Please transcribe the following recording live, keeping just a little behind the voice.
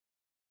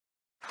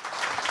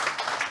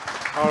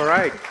All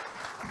right.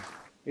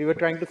 We were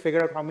trying to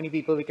figure out how many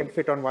people we can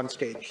fit on one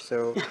stage.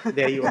 So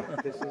there you are.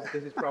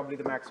 This is probably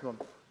the maximum.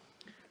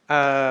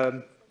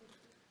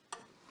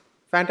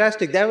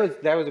 Fantastic. That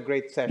was a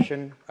great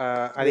session.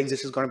 I think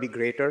this is going to be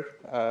greater.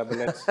 But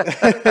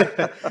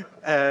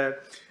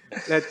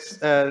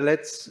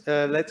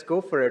let's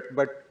go for it.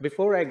 But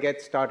before I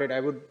get started, I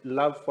would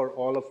love for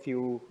all of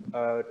you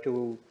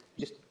to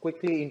just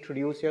quickly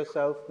introduce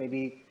yourself.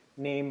 Maybe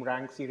name,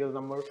 rank, serial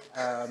number,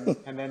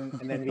 and then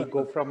we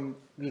go from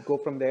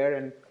there.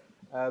 And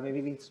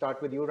maybe we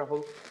start with you,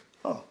 Rahul.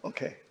 Oh,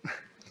 okay.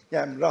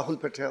 Yeah, I'm Rahul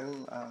Patel.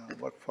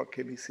 Work for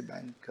KBC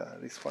Bank,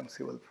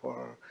 responsible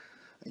for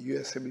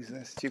USA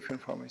Business Chief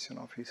Information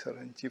Officer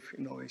and Chief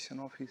Innovation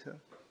Officer.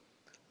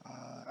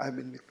 I've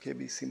been with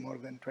KBC more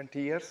than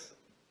 20 years.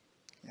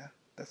 Yeah,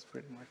 that's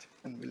pretty much,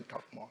 and we'll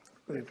talk more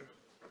later.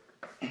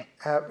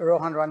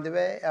 Rohan,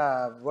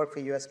 work for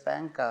US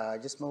Bank.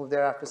 Just moved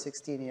there after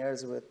 16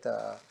 years with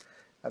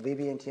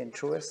BB&T and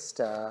Truist.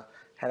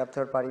 Head of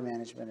third-party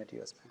management at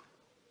US Bank.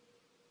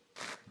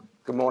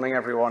 Good morning,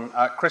 everyone.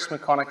 Chris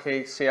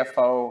McConnachie,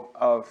 CFO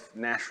of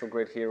National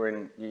Grid here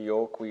in New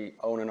York. We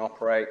own and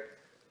operate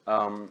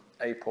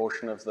a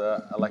portion of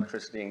the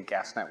electricity and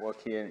gas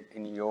network here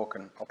in New York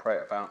and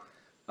operate about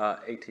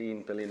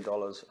 $18 billion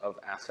of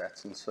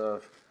assets and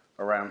serve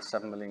around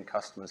 7 million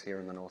customers here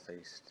in the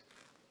Northeast.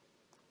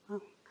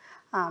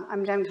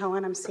 I'm Jen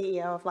Cohen. I'm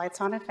CEO of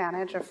Lights On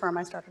Advantage, a firm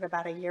I started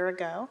about a year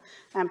ago.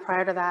 And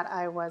prior to that,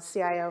 I was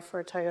CIO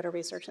for Toyota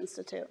Research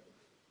Institute.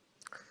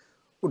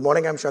 Good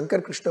morning. I'm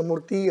Shankar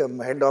Krishnamurthy. I'm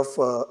head of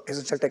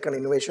essential tech and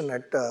innovation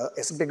at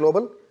S&P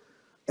Global.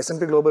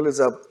 S&P Global is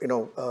a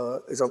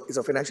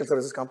financial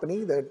services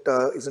company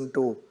that is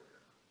into,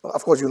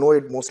 of course, you know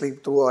it mostly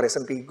through our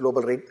S&P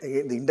Global rate,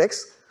 the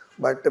index,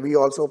 but we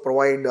also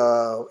provide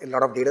a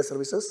lot of data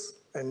services,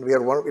 and we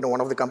are one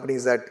of the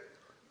companies that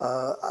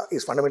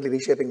is fundamentally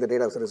reshaping the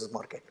data services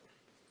market.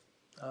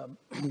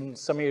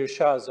 Samir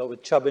Shah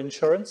with Chubb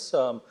Insurance,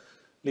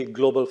 lead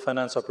global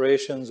finance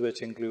operations,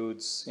 which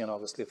includes,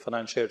 obviously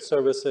finance shared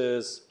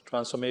services,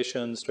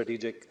 transformation,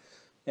 strategic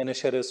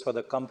initiatives for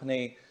the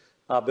company.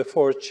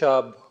 Before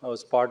Chubb, I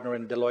was partner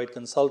in Deloitte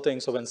Consulting.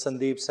 So when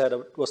Sandeep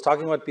was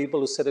talking about people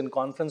who sit in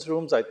conference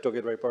rooms, I took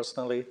it very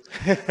personally.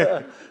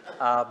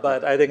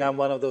 But I think I'm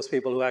one of those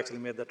people who actually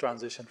made the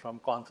transition from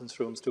conference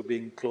rooms to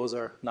being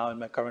closer now in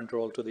my current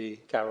role to the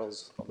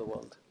Carols of the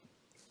world.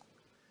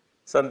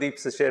 Sandeep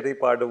Sacheti,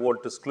 part of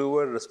Wolters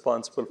Kluwer,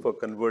 responsible for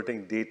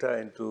converting data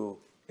into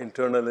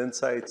internal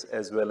insights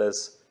as well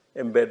as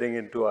embedding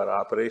into our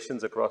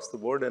operations across the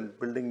board and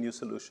building new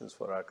solutions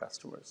for our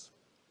customers.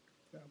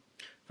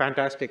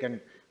 Fantastic.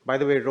 And by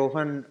the way,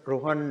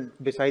 Rohan,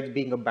 besides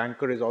being a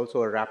banker, is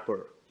also a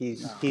rapper.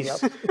 He's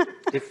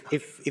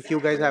if you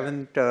guys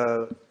haven't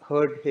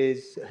heard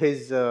his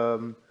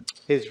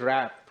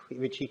rap,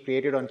 which he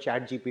created on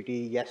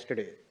ChatGPT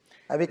yesterday.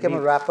 I became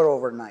a rapper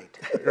overnight.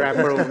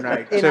 Rapper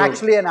overnight. In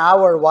actually an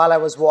hour while I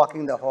was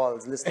walking the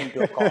halls listening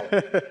to a call.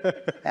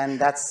 And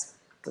that's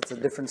a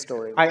different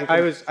story.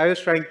 I was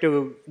trying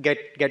to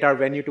get our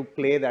venue to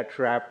play that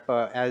rap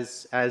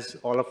as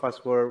all of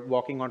us were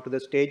walking onto the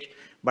stage,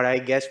 but I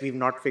guess we've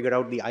not figured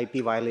out the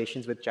IP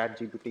violations with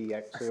ChatGPT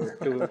yet, so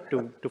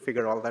to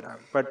figure all that out.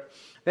 But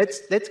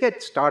let's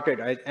get started.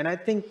 And I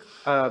think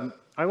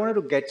I wanted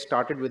to get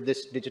started with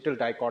this digital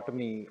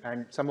dichotomy,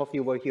 and some of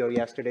you were here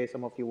yesterday,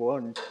 some of you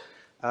weren't.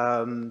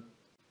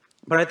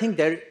 But I think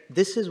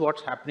this is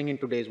what's happening in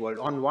today's world.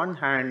 On one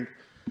hand,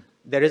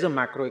 there is a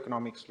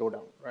macroeconomic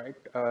slowdown, right?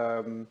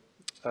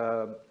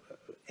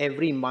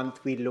 Every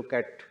month we look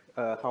at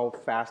how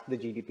fast the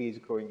GDP is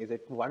growing. Is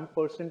it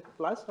 1%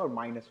 plus or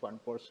minus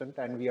 1%?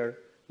 And we are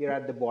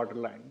at the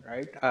borderline,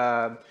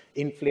 right?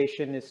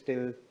 Inflation is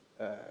still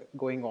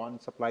going on,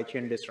 supply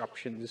chain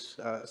disruptions,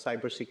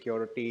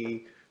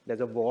 cybersecurity.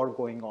 There's a war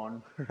going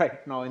on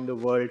right now in the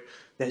world.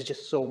 There's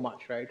just so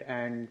much, right?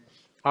 And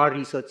our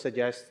research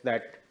suggests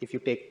that if you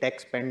take tech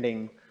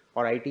spending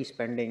or IT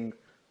spending,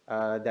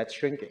 that's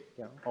shrinking.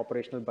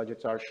 Operational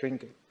budgets are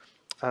shrinking.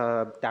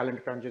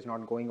 Talent crunch is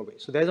not going away.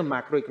 So there's a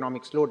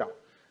macroeconomic slowdown.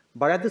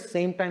 But at the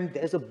same time,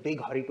 there's a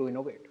big hurry to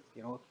innovate.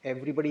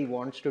 Everybody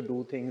wants to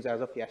do things as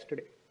of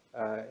yesterday.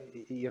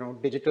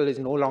 Digital is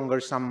no longer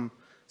some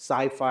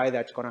sci-fi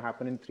that's going to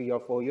happen in 3 or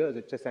 4 years.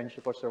 It's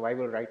essential for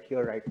survival right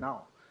here, right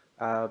now.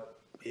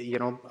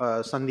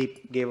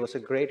 Sandeep gave us a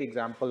great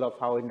example of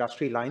how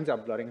industry lines are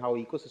blurring, how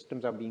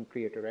ecosystems are being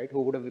created, right?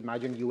 Who would have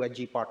imagined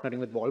USG partnering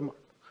with Walmart,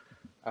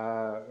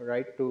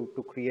 right,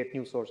 to create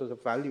new sources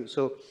of value?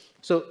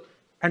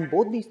 And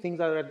both these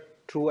things are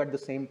true at the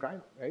same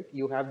time, right?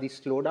 You have the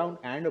slowdown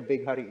and a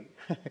big hurry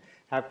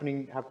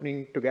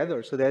happening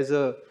together. So there's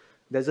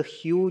a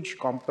huge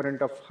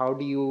component of how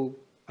do you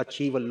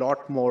achieve a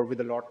lot more with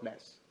a lot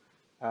less.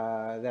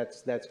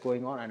 That's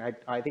going on, and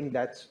I think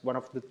that's one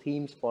of the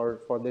themes for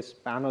this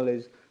panel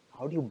is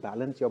how do you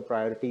balance your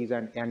priorities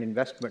and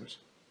investments.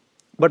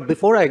 But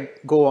before I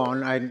go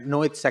on, I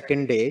know it's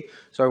second day,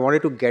 so I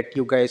wanted to get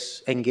you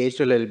guys engaged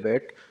a little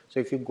bit. So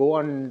if you go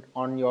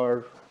on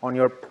your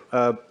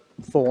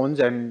phones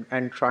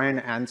and try and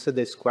answer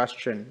this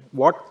question.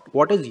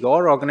 What is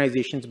your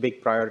organization's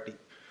big priority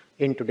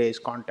in today's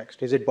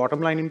context? Is it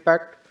bottom line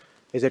impact?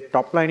 Is it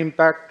top line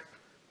impact?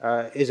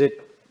 Is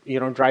it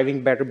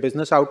driving better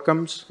business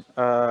outcomes?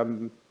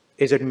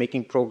 Is it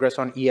making progress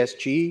on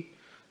ESG?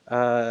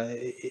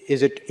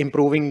 Is it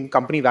improving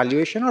company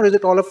valuation, or is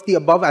it all of the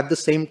above at the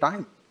same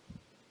time?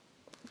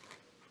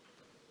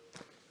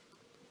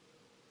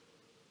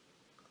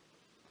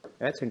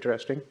 That's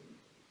interesting.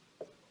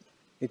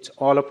 It's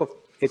all of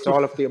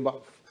the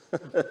above.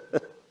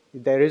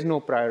 There is no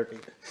priority,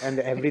 and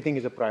everything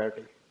is a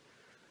priority,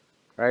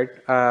 right?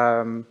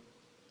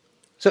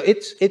 So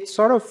it's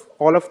sort of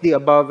all of the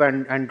above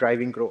and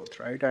driving growth,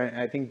 right?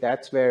 I think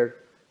that's where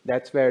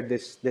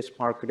this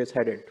market is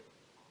headed.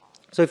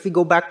 So if we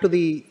go back to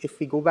the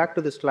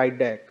slide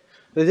deck,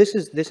 so this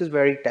is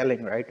very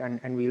telling, right?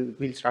 And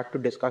we'll start to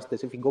discuss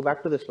this. If we go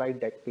back to the slide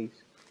deck,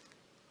 please,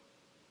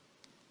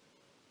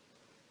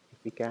 if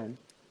we can.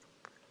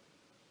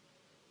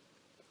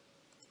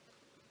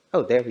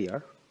 Oh, there we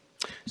are.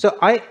 So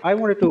I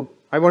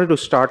wanted to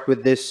start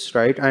with this,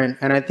 right?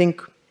 And I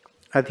think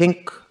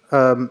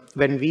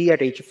when we at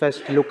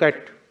HFS look at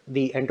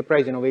the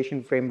enterprise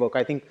innovation framework,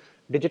 I think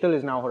digital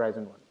is now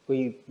Horizon 1.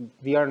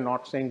 We are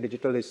not saying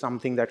digital is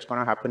something that's going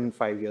to happen in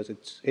 5 years.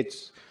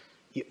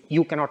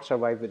 You cannot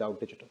survive without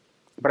digital.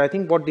 But I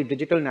think what the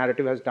digital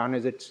narrative has done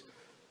is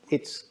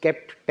it's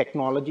kept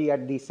technology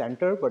at the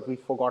center, but we've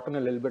forgotten a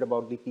little bit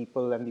about the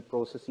people and the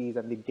processes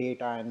and the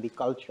data and the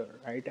culture,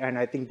 right? And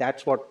I think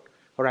that's what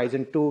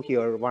Horizon 2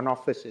 here, one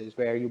office is,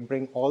 where you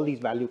bring all these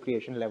value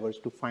creation levers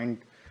to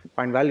find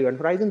value. And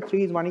Horizon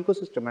 3 is one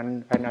ecosystem.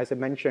 And as I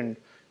mentioned,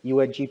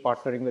 UHG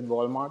partnering with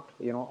Walmart,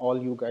 all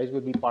you guys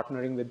will be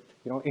partnering with,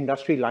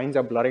 industry lines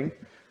are blurring.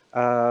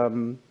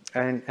 And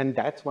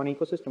that's one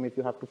ecosystem. If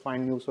you have to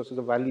find new sources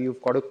of value,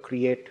 you've got to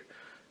create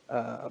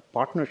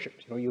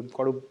partnerships. You've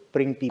got to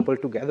bring people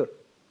together.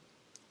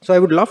 So I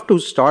would love to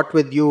start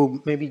with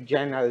you. Maybe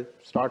Jen, I'll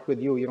start with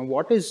you.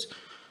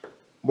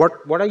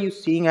 What are you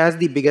seeing as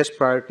the biggest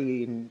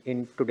priority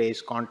in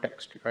today's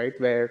context, right?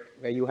 Where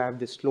you have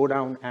this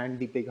slowdown and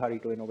the big hurry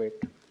to innovate.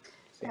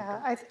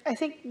 Yeah, I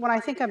think when I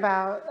think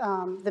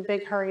about the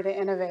big hurry to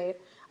innovate,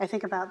 I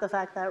think about the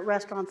fact that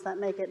restaurants that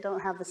make it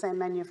don't have the same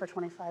menu for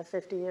 25,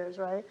 50 years,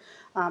 right?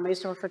 I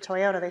used to work for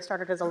Toyota. They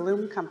started as a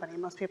loom company.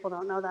 Most people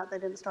don't know that. They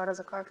didn't start as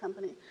a car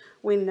company.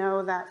 We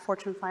know that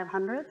Fortune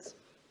 500s,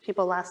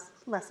 people last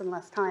less and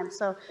less time.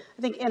 So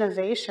I think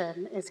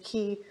innovation is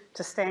key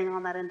to staying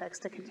on that index,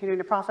 to continuing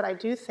to profit. I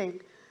do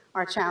think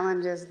our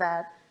challenge is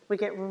that we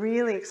get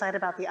really excited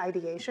about the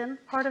ideation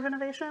part of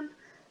innovation,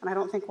 and I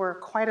don't think we're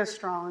quite as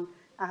strong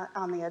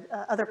on the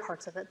other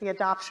parts of it, the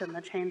adoption,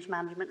 the change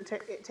management.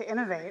 To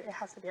innovate, it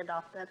has to be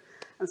adopted.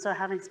 And so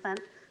having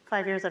spent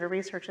 5 years at a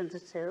research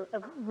institute,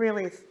 I've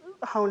really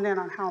honed in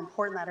on how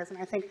important that is. And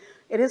I think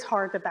it is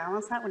hard to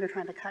balance that when you're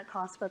trying to cut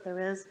costs, but there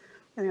is,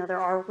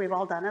 we've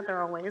all done it, there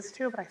are ways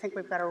to, but I think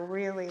we've got to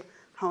really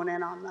hone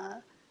in on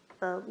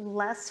the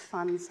less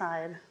fun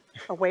side,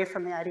 away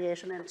from the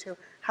ideation, into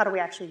how do we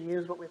actually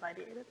use what we've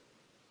ideated.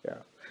 Yeah.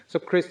 So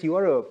Chris, you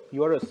are a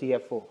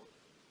CFO.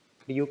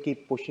 Do you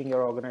keep pushing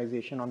your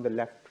organization on the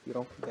left?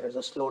 There's a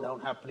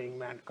slowdown happening,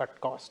 man, cut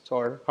costs,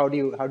 or how do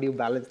you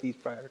balance these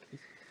priorities?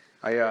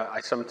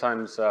 I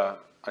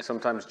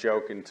sometimes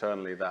joke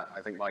internally that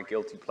I think my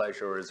guilty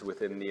pleasure is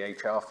within the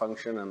HR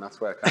function, and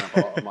that's where kind of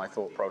a lot of my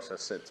thought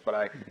process sits. But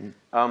like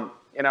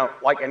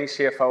any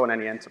CFO in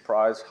any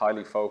enterprise,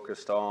 highly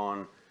focused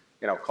on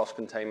cost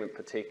containment,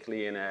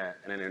 particularly in an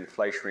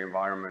inflationary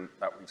environment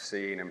that we've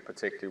seen, and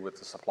particularly with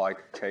the supply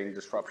chain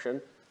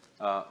disruption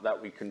that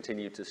we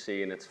continue to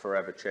see, and it's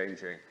forever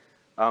changing.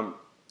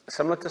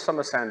 Similar to some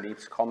of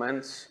Sandeep's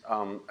comments,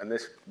 and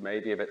this may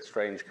be a bit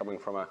strange coming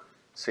from a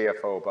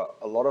CFO, but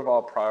a lot of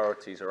our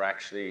priorities are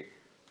actually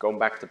going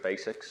back to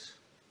basics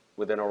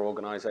within our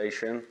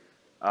organization.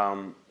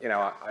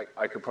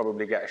 I could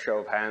probably get a show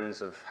of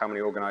hands of how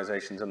many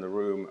organizations in the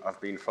room have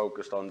been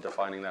focused on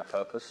defining their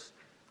purpose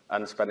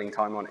and spending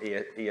time on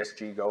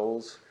ESG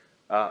goals.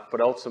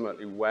 But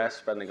ultimately, we're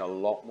spending a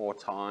lot more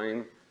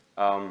time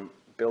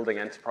building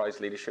enterprise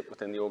leadership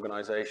within the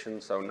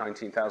organization. So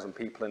 19,000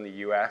 people in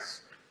the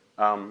US.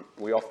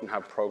 We often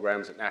have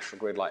programs at National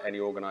Grid, like any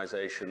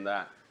organization,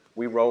 that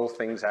we roll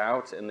things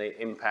out and they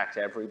impact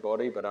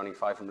everybody, but only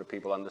 500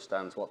 people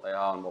understands what they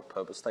are and what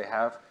purpose they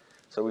have.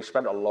 So we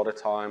spent a lot of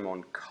time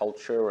on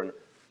culture and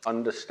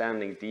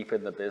understanding deep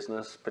in the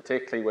business,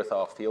 particularly with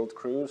our field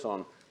crews,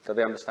 on do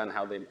they understand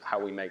how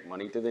we make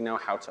money? Do they know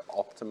how to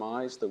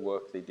optimize the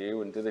work they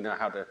do? And do they know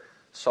how to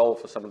solve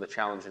for some of the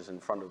challenges in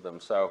front of them?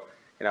 So,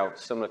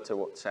 similar to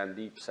what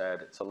Sandeep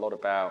said, it's a lot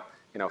about,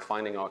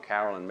 finding our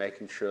Carol and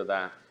making sure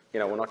that,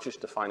 we're not just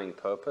defining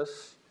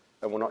purpose,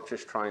 and we're not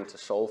just trying to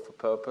solve for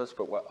purpose,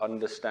 but we're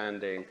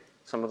understanding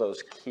some of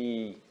those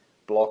key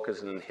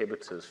blockers and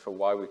inhibitors for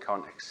why we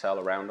can't excel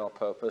around our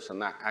purpose, and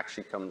that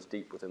actually comes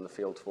deep within the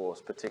field force,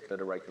 particularly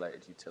the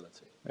regulated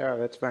utility. Yeah,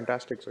 that's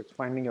fantastic. So it's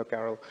finding your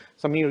Carol.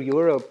 Samir,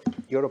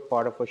 you're a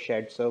part of a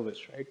shared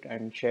service, right?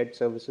 And shared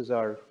services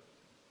are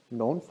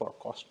known for,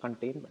 cost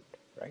containment,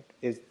 right?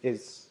 Is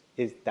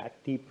that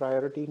the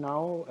priority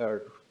now,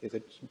 or is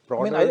it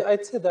broader? I mean,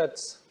 I'd say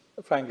that's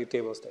frankly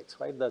table stakes,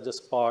 right? That's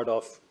just part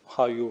of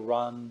how you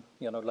run,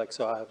 like,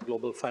 so I have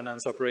global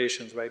finance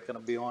operations, right, kind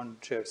of beyond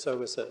shared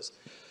services.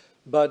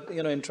 But,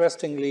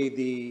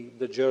 interestingly,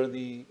 the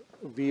journey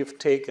we've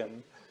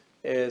taken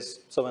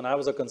is, so when I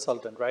was a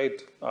consultant,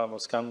 right, I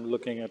was kind of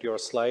looking at your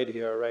slide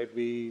here, right,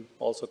 we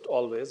also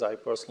I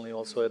personally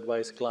also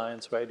advise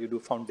clients, right, you do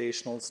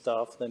foundational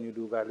stuff, then you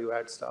do value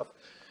add stuff.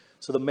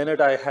 So the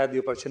minute I had the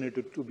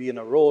opportunity to be in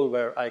a role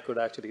where I could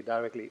actually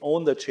directly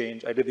own the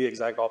change, I did the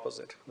exact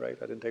opposite, right?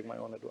 I didn't take my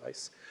own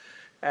advice.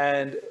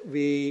 And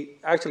we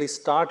actually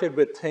started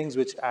with things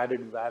which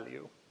added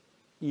value,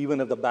 even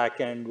if the back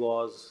end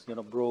was,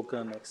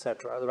 broken, et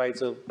cetera, right?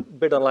 So a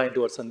bit aligned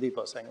to what Sandeep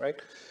was saying, right?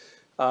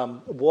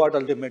 What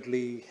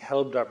ultimately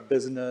helped our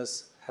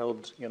business,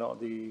 helped,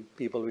 the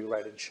people we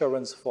write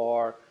insurance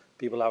for,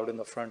 people out in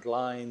the front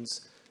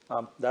lines.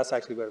 That's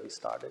actually where we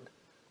started.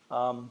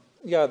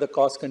 Yeah, the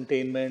cost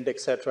containment,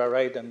 et cetera,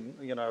 right? And,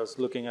 I was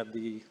looking at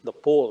the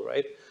poll,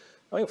 right?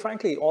 I mean,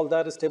 frankly, all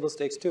that is table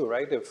stakes too,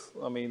 right? If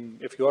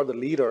you are the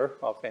leader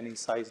of any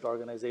sized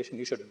organization,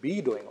 you should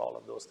be doing all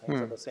of those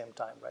things at the same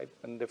time, right?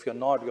 And if you're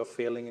not, you're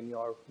failing in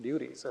your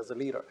duties as a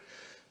leader.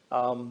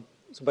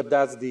 But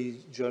that's the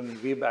journey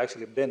we've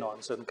actually been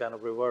on, so in kind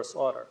of reverse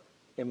order.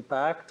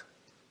 Impact,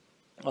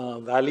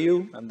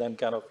 value, and then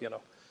kind of,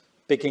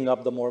 picking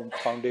up the more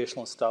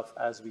foundational stuff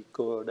as we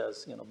could,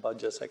 as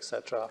budgets, et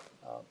cetera,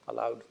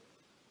 allowed.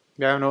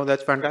 Yeah, no,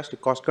 that's fantastic.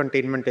 Cost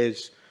containment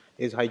is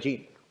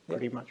hygiene,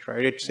 pretty much,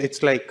 right?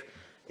 It's like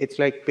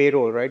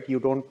payroll, right? You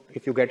don't,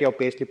 if you get your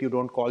payslip, you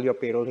don't call your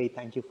payroll, hey,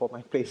 thank you for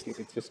my payslip.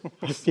 It's just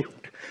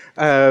assumed.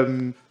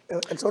 And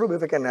Saurabh,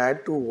 if I can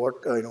add to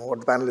what what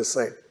the panelists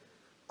said,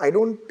 I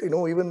don't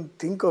even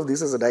think of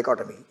this as a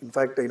dichotomy. In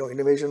fact,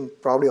 innovation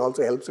probably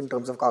also helps in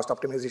terms of cost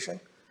optimization.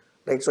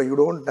 Right, so you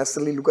don't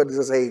necessarily look at this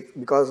as, hey,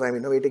 because I'm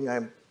innovating,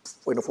 I'm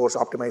forced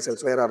to optimize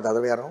elsewhere, or the other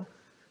way around.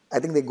 I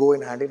think they go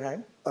in hand.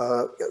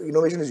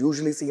 Innovation is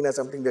usually seen as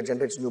something that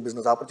generates new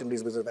business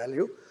opportunities, business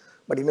value.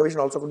 But innovation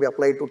also could be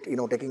applied to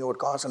taking over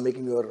costs and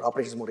making your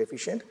operations more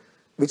efficient,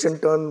 which in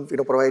turn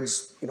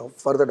provides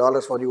further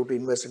dollars for you to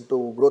invest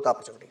into growth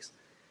opportunities.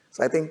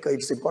 So I think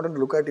it's important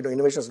to look at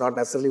innovation is not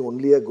necessarily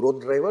only a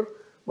growth driver,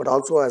 but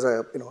also as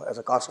a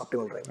cost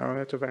optimal driver. Oh,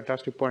 that's a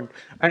fantastic point.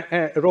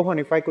 And Rohan,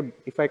 if I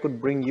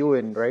could bring you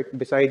in, right?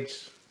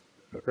 Besides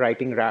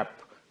writing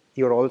rap,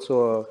 you're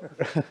also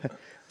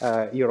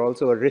a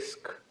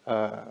risk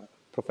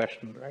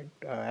professional, right?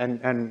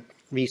 And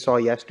we saw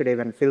yesterday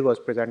when Phil was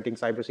presenting,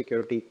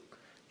 cybersecurity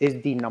is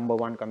the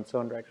 #1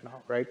 concern right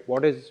now, right?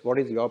 What is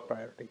your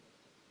priority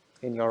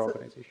in your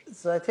organization?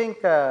 So I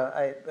think,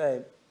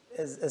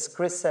 as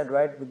Chris said,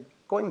 right,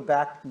 going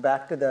back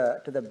to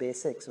the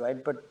basics,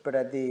 right? But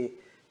at the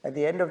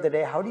end of the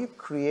day, how do you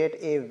create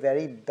a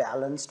very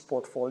balanced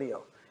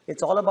portfolio?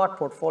 It's all about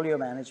portfolio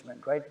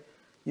management, right?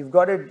 You've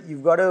got to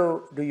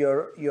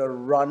do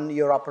run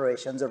your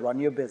operations or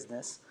run your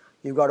business.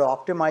 You've got to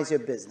optimize your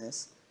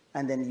business,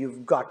 and then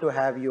you've got to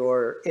have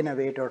your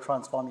innovate or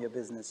transform your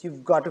business.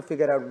 You've got to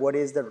figure out what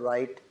is the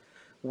right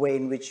way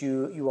in which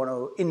you want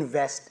to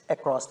invest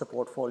across the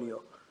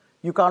portfolio.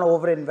 You can't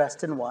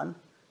overinvest in one,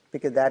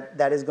 because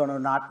that is going to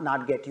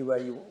not get you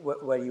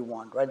where you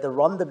want, right? The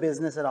run the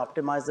business and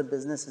optimize the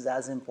business is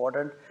as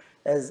important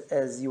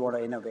as you want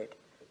to innovate.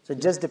 So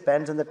it just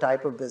depends on the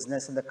type of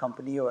business and the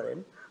company you're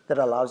in that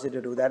allows you to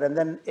do that. And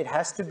then there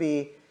have to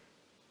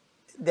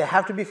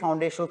be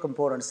foundational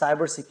components.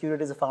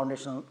 Cybersecurity is a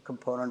foundational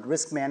component.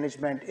 Risk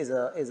management is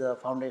a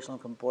foundational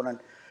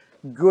component.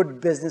 Good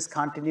business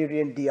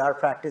continuity and DR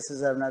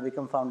practices have now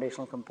become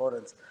foundational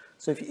components.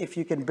 So if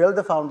you can build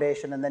the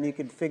foundation and then you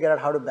can figure out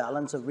how to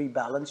balance or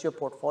rebalance your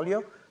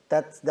portfolio,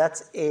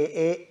 that's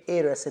a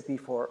recipe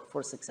for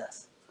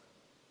success.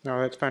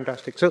 No, that's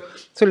fantastic. So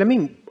let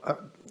me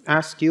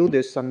ask you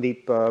this,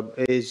 Sandeep.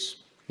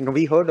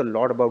 We heard a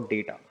lot about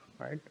data,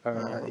 right?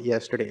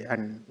 Yesterday,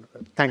 and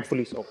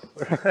thankfully so.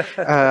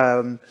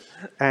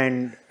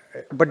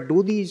 But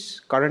do these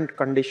current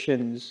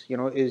conditions,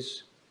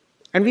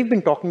 and we've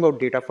been talking about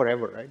data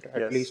forever, right?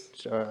 At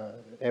least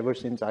ever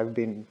since I've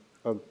been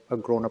a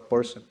grown-up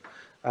person.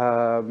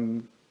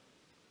 And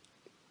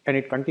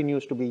it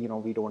continues to be,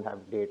 we don't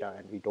have data,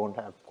 and we don't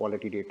have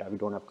quality data, we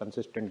don't have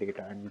consistent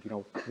data, and,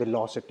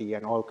 velocity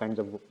and all kinds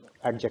of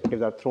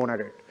adjectives are thrown at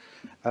it.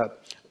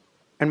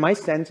 And my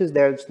sense is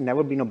there's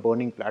never been a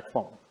burning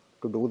platform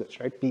to do this,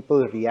 right?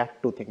 People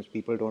react to things,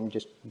 people don't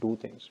just do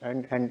things.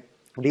 And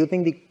do you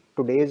think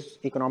today's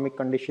economic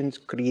conditions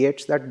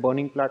creates that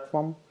burning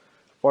platform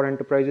for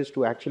enterprises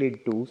to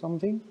actually do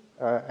something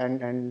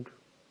and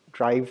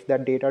drive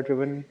that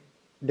data-driven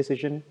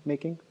decision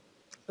making?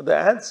 The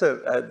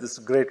answer, this is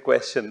a great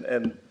question,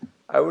 and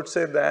I would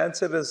say the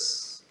answer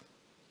is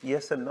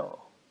yes and no.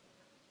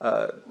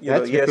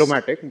 That's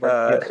diplomatic.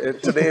 But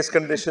yes. Today's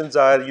conditions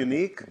are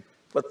unique,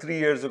 but 3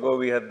 years ago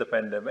we had the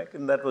pandemic,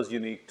 and that was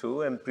unique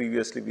too. And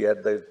previously we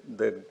had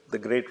the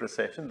Great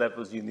Recession, that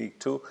was unique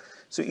too.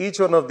 So each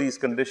one of these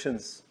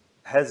conditions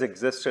has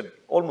existed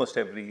almost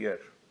every year.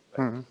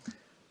 Right?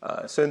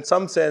 So in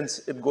some sense,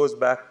 it goes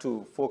back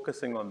to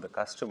focusing on the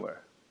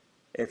customer.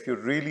 If you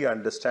really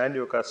understand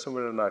your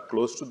customer and are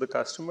close to the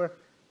customer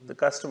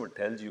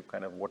tells you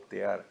kind of what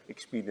they are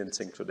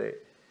experiencing today.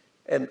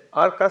 And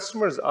our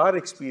customers are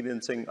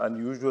experiencing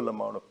unusual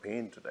amount of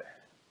pain today.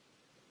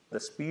 The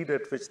speed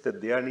at which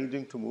that they are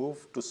needing to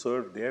move to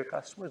serve their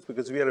customers,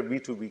 because we are a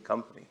B2B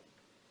company.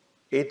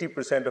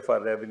 80% of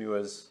our revenue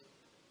is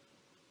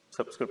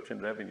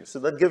subscription revenue. So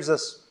that gives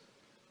us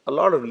a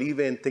lot of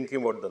leeway in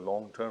thinking about the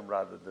long term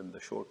rather than the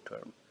short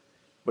term.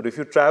 But if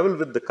you travel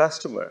with the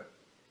customer,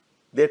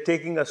 they're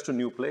taking us to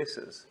new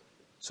places.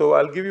 So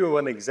I'll give you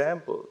one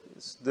example.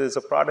 There's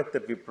a product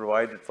that we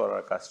provided for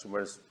our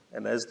customers,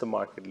 and as the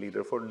market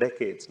leader for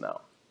decades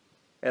now.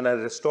 And our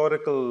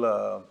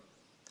historical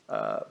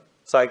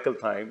cycle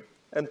time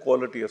and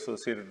quality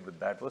associated with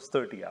that was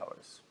 30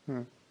 hours.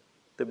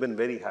 They've been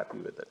very happy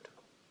with it.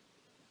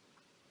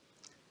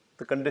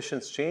 The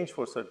conditions changed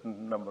for a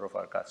certain number of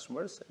our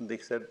customers, and they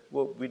said,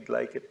 well, we'd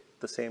like it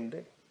the same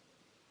day.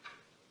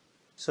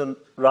 So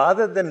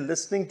rather than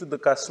listening to the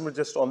customer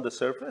just on the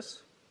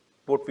surface,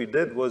 what we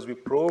did was we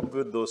probed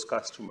with those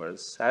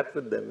customers, sat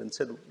with them and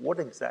said, what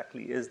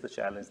exactly is the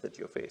challenge that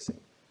you're facing?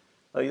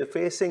 You're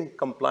facing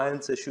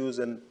compliance issues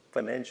and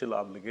financial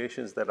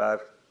obligations that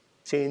are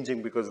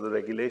changing because of the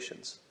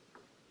regulations.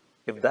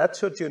 If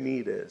that's what your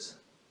need is,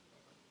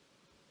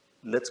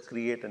 let's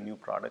create a new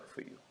product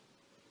for you.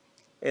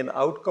 An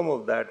outcome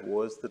of that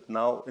was that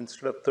now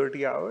instead of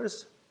 30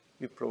 hours,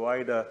 we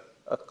provide a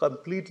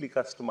completely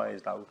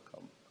customized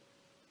outcome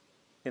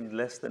in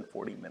less than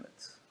 40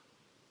 minutes.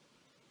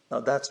 Now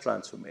that's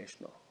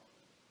transformational.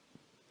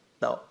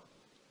 Now,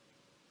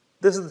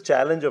 this is the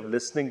challenge of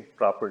listening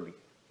properly.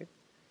 Okay?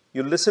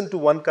 You listen to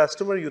one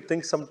customer, you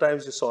think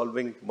sometimes you're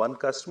solving one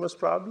customer's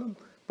problem,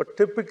 but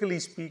typically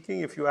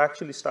speaking, if you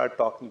actually start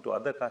talking to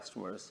other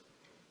customers,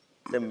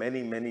 there are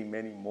many, many,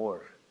 many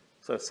more.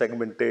 So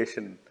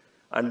segmentation,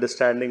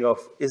 understanding of,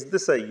 is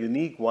this a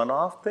unique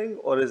one-off thing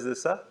or is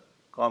this a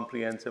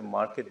comprehensive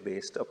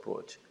market-based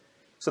approach?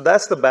 So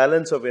that's the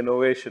balance of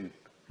innovation.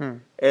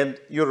 And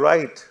you're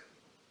right.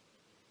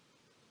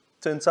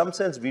 So in some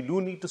sense, we do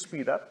need to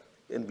speed up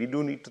and we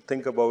do need to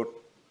think about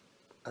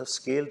a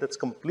scale that's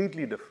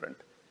completely different.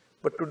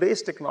 But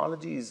today's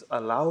technologies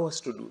allow us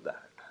to do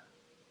that.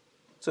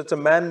 So it's a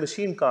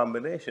man-machine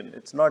combination.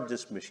 It's not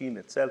just machine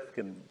itself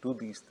can do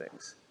these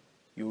things.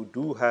 You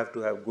do have to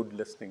have good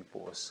listening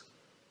pores,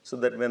 so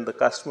that when the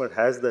customer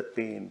has that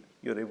pain,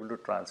 you're able to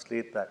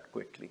translate that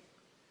quickly.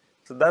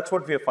 So that's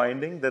what we are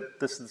finding, that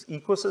this is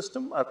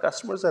ecosystem, our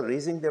customers are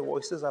raising their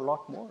voices a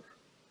lot more.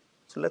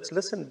 So let's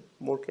listen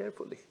more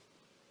carefully.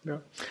 Yeah.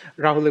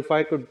 Rahul,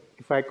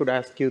 if I could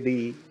ask you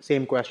the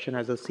same question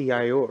as a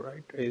CIO,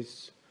 right?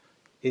 Is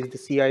the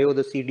CIO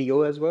the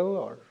CDO as well,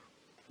 or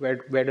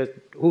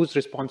who's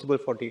responsible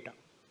for data?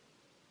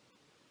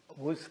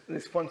 Who's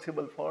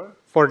responsible for?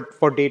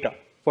 For data,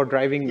 for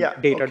driving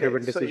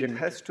data-driven decision. So it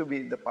has to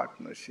be the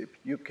partnership.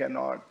 You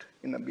cannot,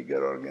 in a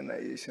bigger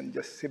organization,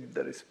 just shift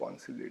the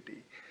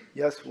responsibility.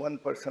 Yes, one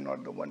person or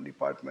the one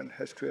department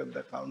has to have the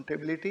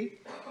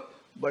accountability,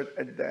 but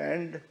at the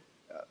end,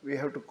 we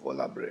have to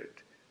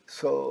collaborate.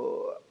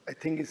 So I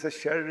think it's a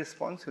shared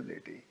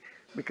responsibility.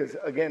 Because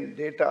again,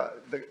 data,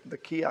 the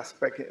key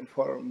aspect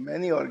for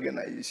many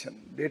organizations,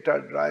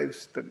 data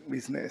drives the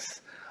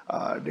business.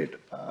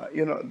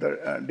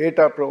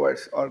 Data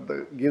provides or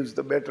gives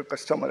the better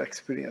customer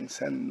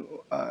experience. And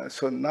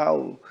so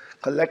now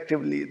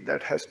collectively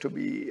that has to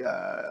be,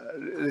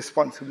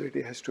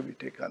 responsibility has to be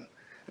taken.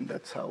 And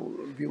that's how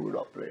we would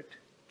operate.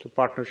 So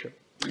partnership.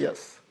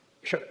 Yes.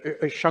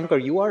 Shankar,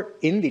 you are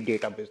in the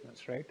data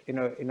business, right? In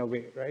a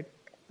way, right?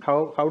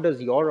 How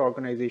does your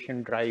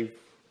organization drive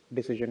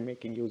decision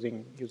making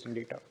using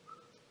data?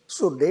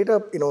 So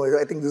data,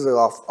 I think this is an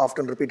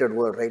often repeated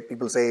word, right?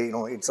 People say,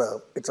 it's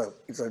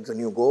a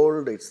new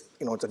gold, it's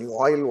a new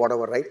oil,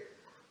 whatever, right?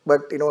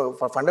 But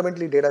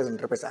fundamentally, data is an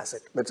enterprise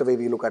asset. That's the way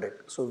we look at it.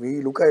 So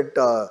we look at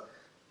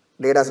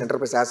data as an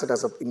enterprise asset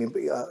as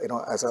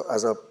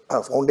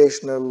a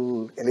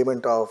foundational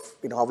element of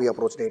how we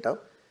approach data,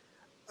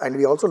 and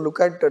we also look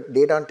at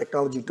data and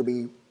technology to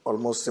be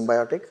almost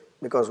symbiotic,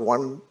 because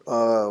one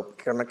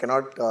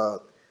cannot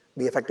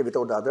be effective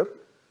without the other.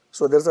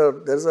 So there's a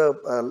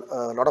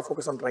lot of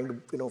focus on trying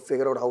to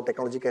figure out how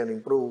technology can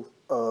improve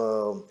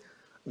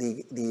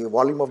the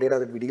volume of data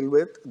that we deal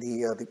with,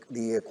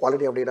 the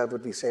quality of data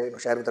that we share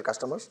with the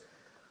customers.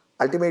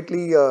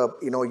 Ultimately,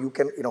 you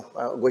can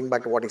going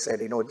back to what he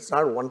said, it's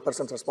not one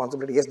person's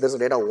responsibility. Yes, there's a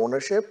data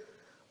ownership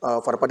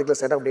for a particular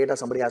set of data.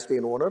 Somebody has to be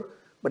an owner,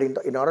 but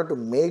in order to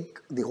make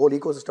the whole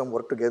ecosystem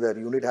work together,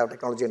 you need to have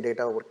technology and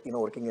data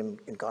working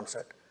in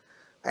concert.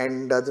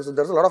 And there's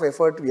a lot of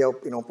effort we have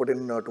put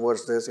in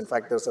towards this. In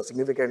fact, there's a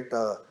significant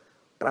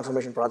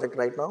transformation project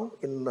right now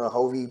in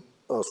how we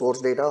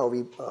source data, how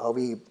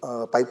we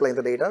pipeline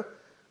the data,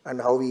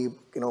 and how we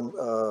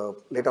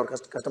let our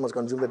customers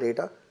consume the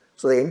data.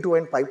 So the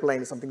end-to-end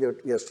pipeline is something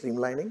that we are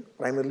streamlining,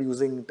 primarily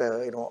using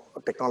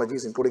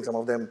technologies, including some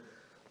of them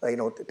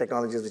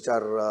technologies which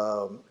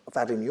are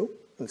fairly new,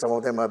 and some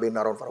of them have been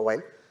around for a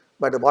while.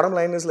 But the bottom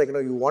line is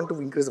you want to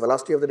increase the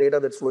velocity of the data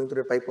that's flowing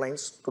through the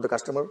pipelines to the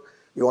customer.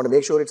 You want to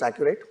make sure it's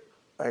accurate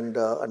and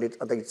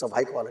it's of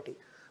high quality.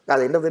 At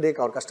the end of the day,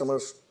 our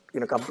customers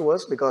come to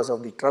us because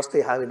of the trust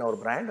they have in our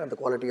brand and the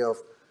quality of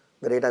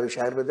the data we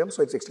share with them.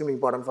 So it's extremely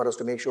important for us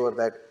to make sure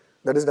that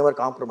that is never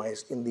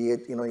compromised in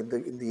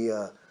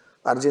the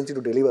urgency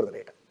to deliver the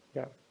data.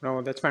 Yeah,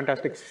 no, that's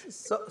fantastic.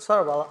 So,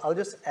 Saurabh, I'll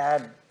just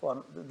add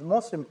one. The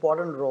most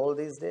important role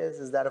these days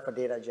is that of a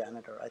data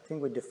janitor. I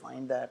think we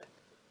defined that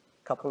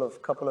couple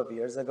of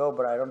years ago,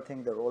 but I don't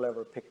think the role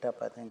ever picked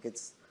up. I think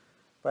it's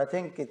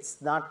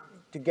not,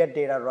 to get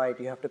data right,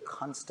 you have to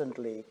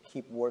constantly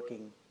keep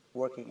working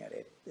at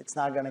it. It's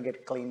not going to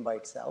get clean by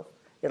itself.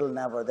 It'll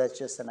never. That's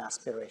just an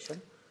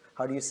aspiration.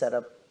 How do you set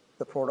up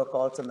the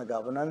protocols and the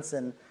governance?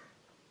 And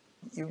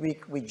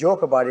we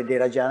joke about it,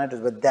 data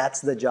janitors, but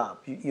that's the job.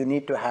 You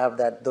need to have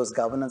those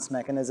governance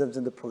mechanisms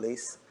in the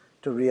police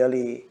to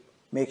really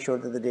make sure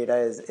that the data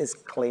is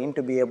clean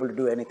to be able to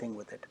do anything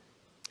with it.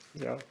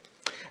 Yeah.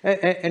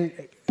 And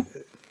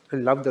I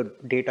love the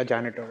data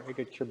janitor, right?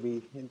 It should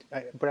be,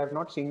 but I've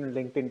not seen a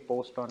LinkedIn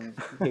post on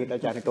data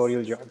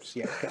janitorial jobs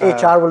yet.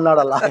 HR will not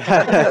allow it.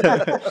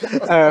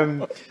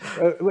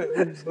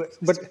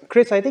 But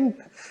Chris, I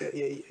think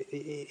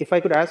if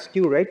I could ask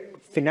you,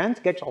 right, finance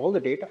gets all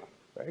the data,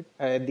 right?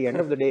 At the end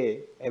of the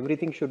day,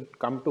 everything should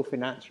come to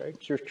finance, right?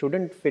 So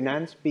shouldn't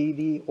finance be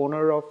the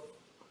owner of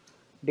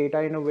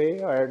data in a way?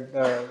 Or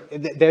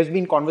there's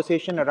been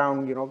conversation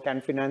around,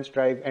 can finance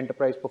drive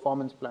enterprise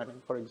performance planning,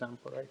 for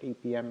example, right?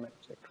 EPM,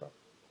 etc.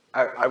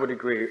 I would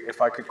agree. If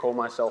I could call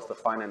myself the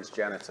finance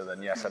janitor,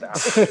 then yes, I'd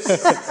absolutely.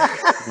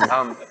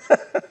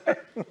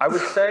 I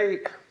would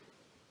say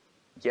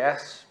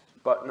yes,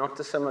 but not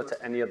dissimilar to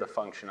any other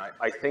function.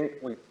 I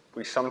think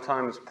we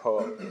sometimes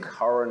put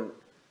current,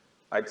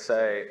 I'd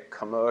say,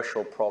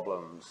 commercial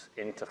problems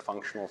into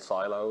functional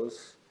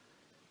silos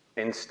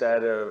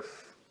instead of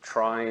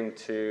trying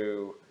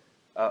to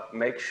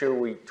make sure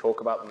we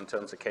talk about them in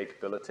terms of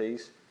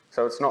capabilities.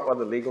 So it's not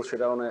whether legal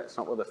should own it, it's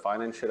not whether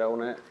finance should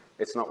own it,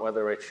 it's not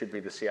whether it should be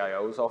the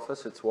CIO's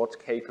office, it's what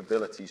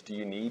capabilities do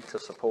you need to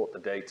support the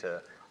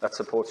data that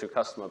supports your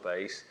customer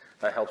base,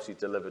 that helps you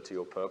deliver to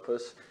your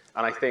purpose.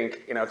 And I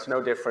think, it's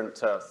no different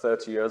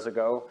 30 years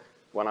ago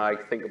when I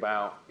think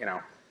about,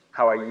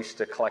 how I used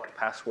to collect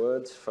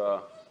passwords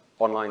for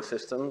online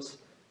systems.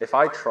 If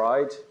I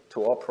tried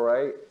to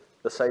operate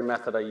the same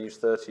method I used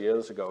 30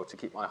 years ago to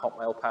keep my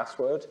Hotmail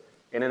password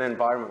in an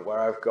environment where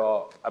I've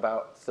got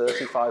about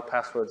 35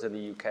 passwords in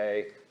the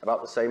UK,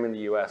 about the same in the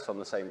US on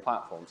the same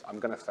platforms, I'm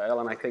going to fail.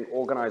 And I think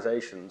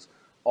organizations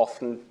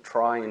often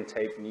try and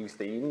take new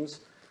themes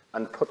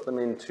and put them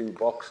into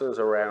boxes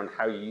around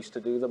how you used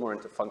to do them or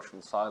into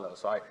functional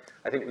silos. So I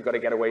think we've got to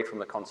get away from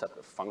the concept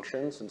of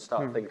functions and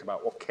start thinking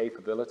about what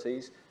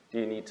capabilities do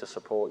you need to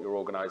support your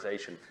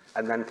organization,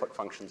 and then put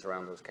functions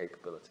around those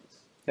capabilities.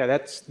 Yeah,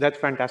 that's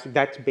fantastic.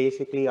 That's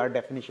basically our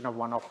definition of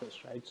one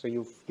office, right? So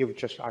you've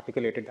just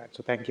articulated that.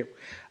 So thank you.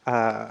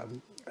 I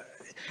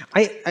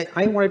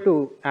wanted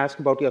to ask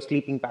about your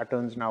sleeping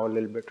patterns now a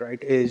little bit,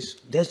 right? There's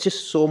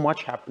just so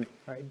much happening,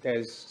 right?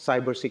 There's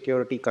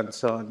cybersecurity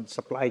concerns,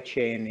 supply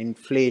chain,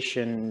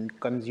 inflation,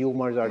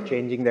 consumers are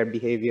changing their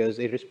behaviors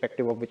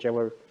irrespective of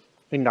whichever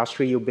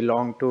industry you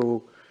belong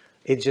to.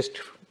 It's just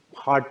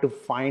hard to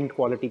find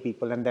quality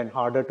people and then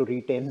harder to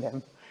retain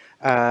them.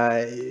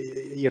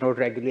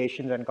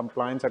 Regulations and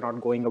compliance are not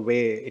going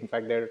away. In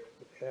fact, they're,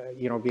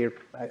 we're,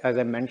 as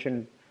I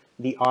mentioned,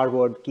 the R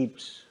word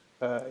keeps,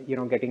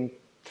 getting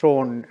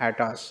thrown at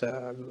us.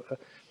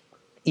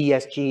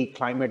 ESG,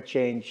 climate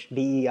change,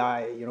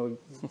 DEI,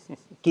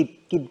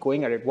 keep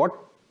going at it.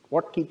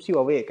 What keeps you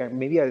awake? And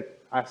maybe I'll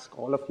ask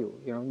all of you,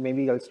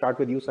 maybe I'll start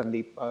with you,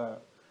 Sandeep.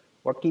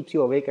 What keeps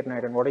you awake at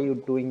night, and what are you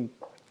doing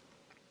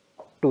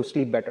to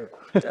sleep better?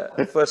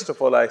 First of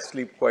all, I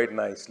sleep quite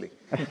nicely.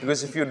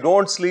 Because if you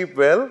don't sleep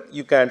well,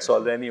 you can't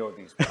solve any of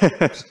these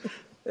problems.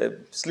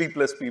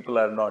 Sleepless people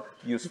are not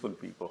useful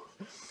people.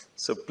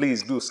 So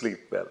please do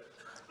sleep well.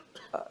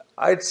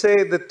 I'd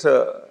say that,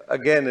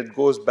 again, it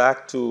goes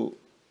back to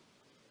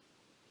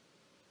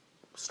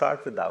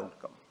start with the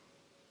outcome.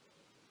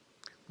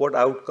 What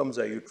outcomes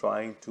are you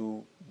trying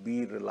to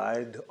be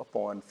relied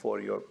upon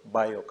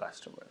by your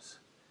customers?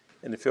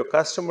 And if your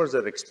customers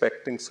are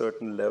expecting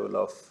certain level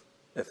of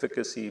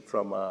efficacy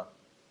from a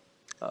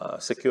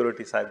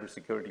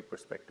cybersecurity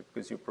perspective,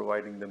 because you're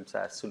providing them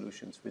SaaS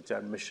solutions which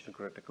are mission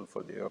critical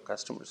for your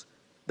customers,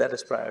 that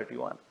is priority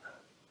one.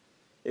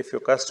 If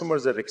your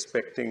customers are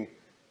expecting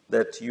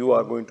that you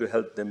are going to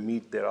help them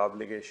meet their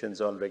obligations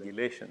on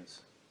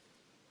regulations,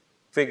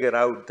 figure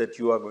out that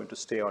you are going to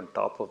stay on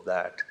top of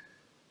that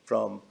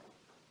from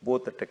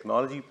both a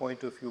technology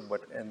point of view,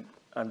 but an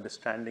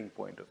understanding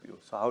point of view.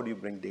 So how do you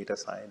bring data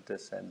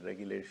scientists and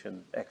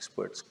regulation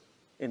experts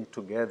in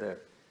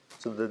together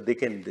so that they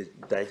can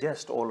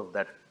digest all of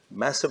that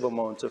massive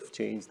amounts of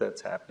change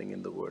that's happening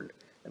in the world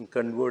and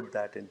convert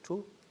that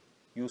into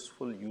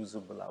useful,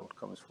 usable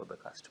outcomes for the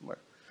customer?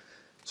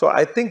 So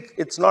I think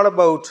it's not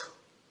about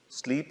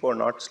sleep or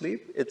not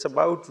sleep. It's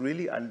about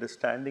really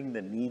understanding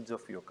the needs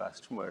of your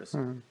customers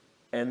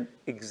and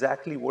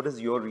exactly what is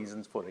your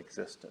reasons for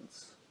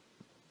existence.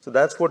 So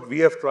that's what we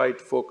have tried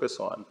to focus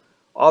on.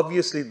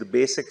 Obviously, the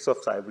basics of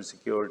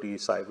cybersecurity,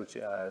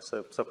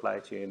 supply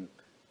chain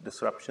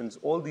disruptions,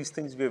 all these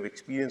things we have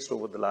experienced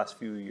over the last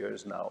few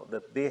years now,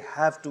 that they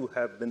have to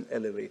have been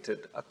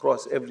elevated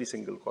across every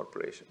single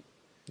corporation.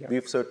 Yeah.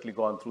 We've certainly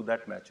gone through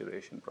that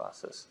maturation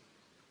process.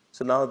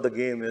 So now the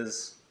game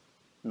is,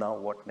 now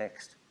what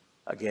next?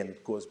 Again,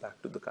 it goes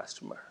back to the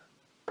customer.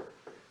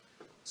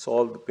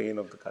 Solve the pain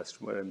of the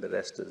customer, and the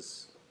rest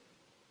is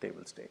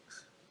table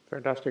stakes.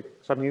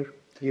 Fantastic. Samir,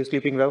 you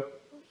sleeping well?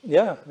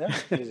 Yeah,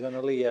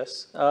 generally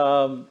yes.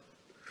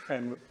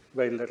 And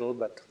very little,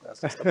 but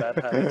that's just a bad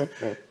habit.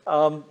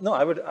 No,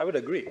 I would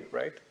agree,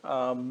 right?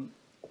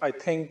 I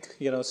think,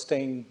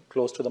 staying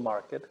close to the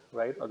market,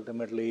 right?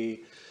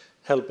 Ultimately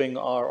helping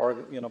our,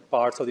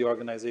 parts of the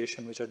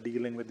organization which are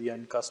dealing with the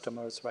end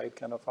customers, right?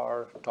 Kind of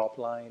our top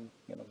line,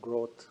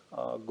 growth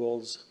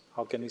goals,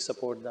 how can we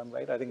support them,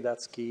 right? I think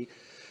that's key.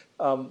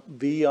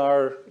 We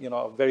are,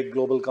 a very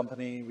global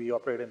company. We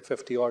operate in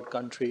 50 odd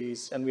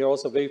countries, and we are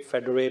also a very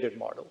federated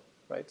model,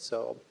 right?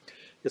 So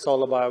it's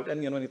all about,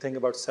 and when you think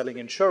about selling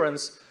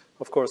insurance,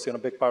 of course, a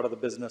big part of the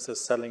business is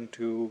selling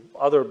to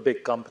other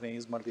big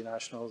companies,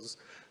 multinationals,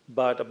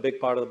 but a big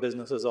part of the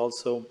business is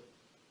also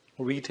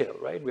retail,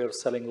 right? We are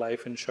selling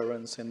life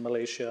insurance in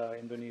Malaysia,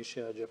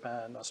 Indonesia,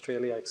 Japan,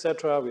 Australia,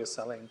 etc. We are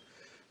selling,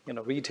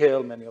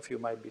 retail. Many of you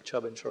might be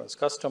Chubb insurance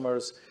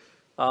customers.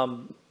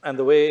 And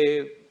the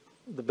way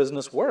the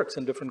business works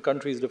in different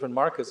countries, different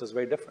markets is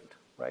very different,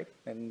 right?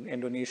 In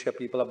Indonesia,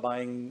 people are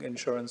buying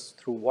insurance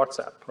through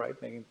WhatsApp, right?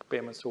 Making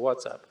payments through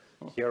WhatsApp.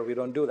 Here, we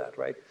don't do that,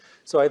 right?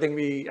 So I think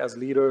we, as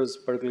leaders,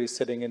 particularly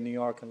sitting in New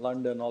York and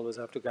London, always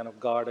have to kind of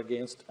guard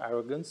against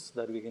arrogance,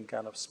 that we can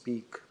kind of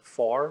speak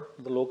for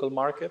the local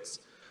markets.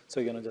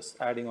 So, just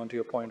adding on to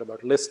your point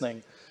about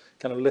listening,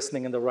 kind of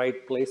listening in the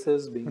right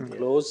places, being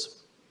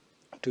close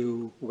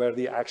to where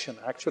the action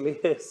actually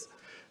is.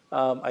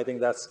 I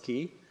think that's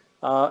key.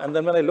 And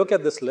then when I look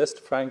at this list,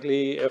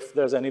 frankly, if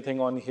there's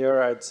anything on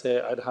here, I'd say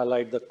I'd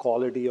highlight the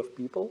quality of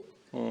people.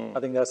 I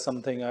think that's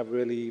something I've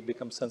really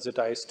become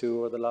sensitized to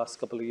over the last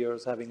couple of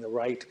years, having the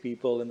right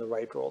people in the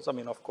right roles. I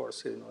mean, of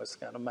course, it's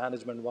kind of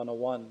management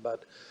 101,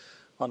 but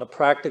on a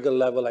practical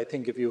level, I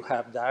think if you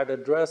have that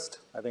addressed,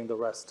 I think the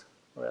rest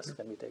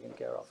can be taken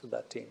care of with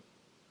that team.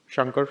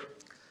 Shankar?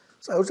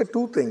 So I would say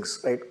two things,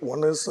 right?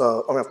 One is,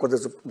 of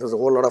course, there's a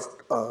whole lot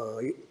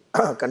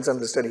of concern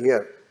listed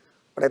here.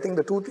 But I think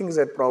the two things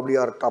that probably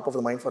are top of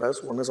the mind for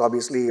us, one is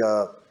obviously,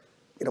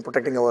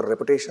 protecting our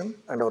reputation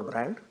and our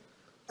brand.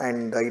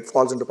 And it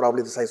falls into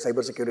probably the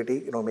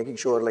cybersecurity, making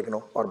sure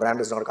our brand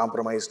is not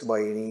compromised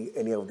by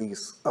any of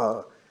these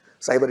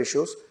cyber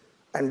issues.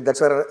 And that's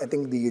where I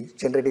think the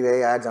generative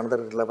AI adds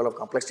another level of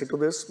complexity to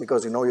this,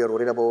 because you're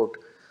worried about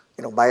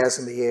bias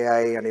in the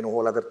AI and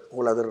whole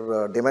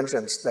other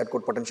dimensions that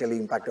could potentially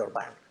impact your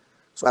brand.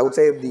 So I would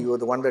say the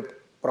one that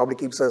probably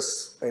keeps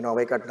us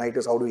awake at night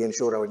is how do we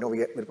ensure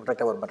we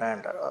protect our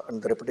brand and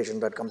the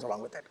reputation that comes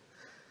along with it.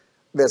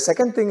 The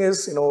second thing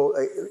is,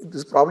 this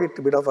is probably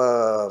a bit of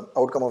a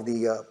outcome of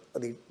the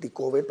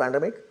COVID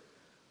pandemic.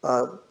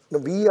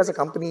 We as a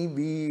company,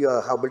 we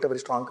have built a very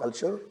strong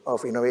culture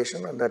of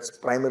innovation, and that's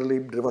primarily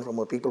driven from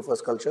a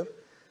people-first culture.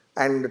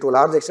 And to a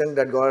large extent,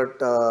 that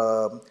got,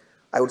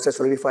 I would say,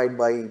 solidified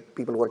by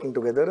people working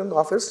together in the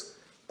office,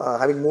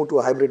 having moved to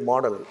a hybrid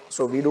model.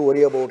 So we do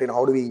worry about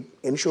how do we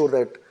ensure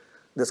that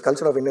this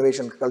culture of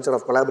innovation, culture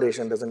of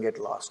collaboration doesn't get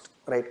lost,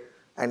 right?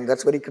 And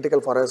that's very critical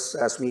for us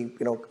as we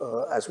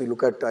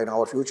look at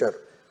our future.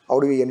 How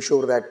do we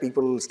ensure that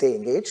people stay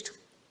engaged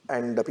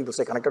and people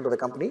stay connected to the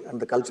company, and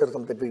the culture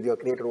that we have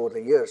created over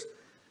the years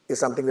is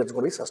something that's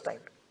going to be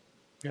sustained.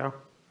 Yeah,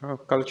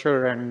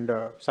 culture and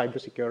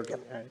cybersecurity.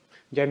 Yeah.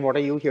 Jen, what are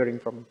you hearing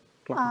from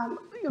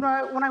clients?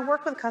 When I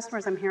work with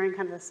customers, I'm hearing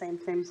kind of the same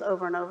things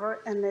over and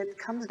over, and it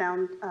comes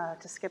down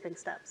to skipping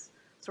steps.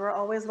 So we're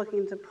always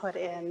looking to put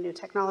in new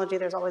technology.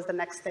 There's always the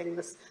next thing.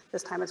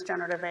 This time it's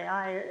generative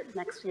AI.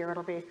 Next year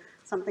it'll be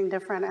something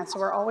different. And so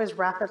we're always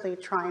rapidly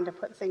trying to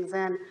put things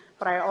in.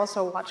 But I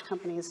also watch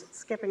companies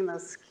skipping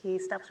those key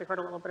steps. We heard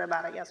a little bit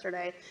about it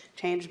yesterday.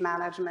 Change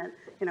management.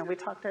 We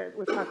talked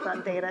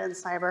about data and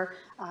cyber.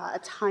 A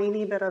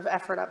tiny bit of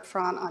effort up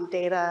front on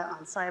data,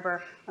 on cyber,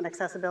 on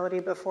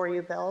accessibility before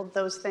you build.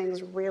 Those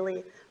things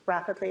really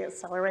rapidly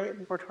accelerate.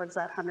 We're towards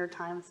that 100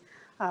 times.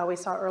 We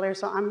saw earlier.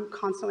 So I'm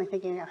constantly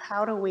thinking of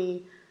how do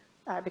we,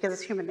 because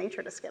it's human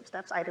nature to skip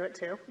steps. I do it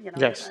too.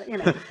 Yes.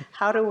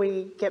 How do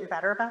we get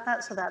better about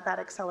that so that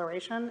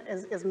acceleration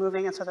is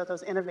moving, and so that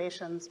those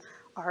innovations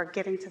are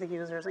getting to the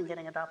users and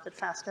getting adopted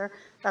faster.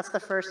 That's the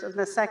first. And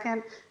the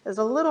second is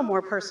a little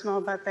more personal,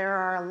 but there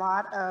are a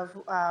lot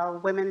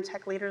of women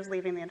tech leaders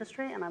leaving the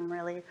industry, and I'm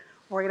really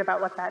worried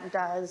about what that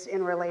does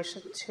in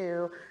relation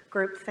to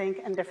groupthink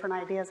and different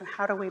ideas, and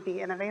how do we be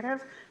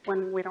innovative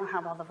when we don't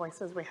have all the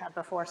voices we had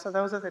before. So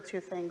those are the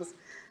two things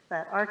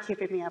that are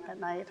keeping me up at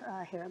night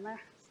here and there.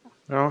 So.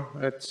 No,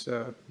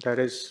 that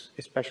is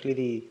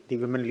especially the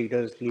women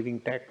leaders leaving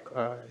tech.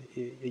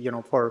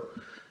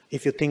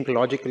 If you think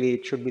logically,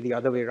 it should be the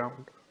other way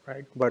around,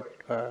 right? But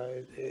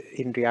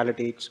in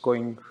reality, it's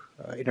going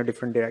in a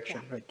different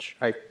direction, which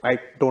I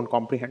don't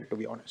comprehend, to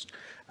be honest.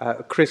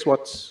 Chris, are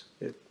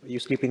you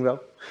sleeping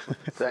well?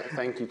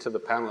 Thank you to the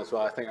panel as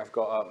well. I think I've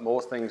got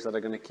more things that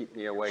are going to keep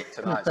me awake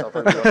tonight, so I'll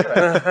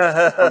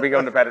probably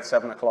going to bed at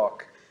 7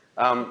 o'clock.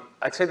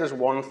 I'd say there's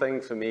one thing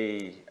for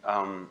me,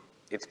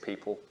 it's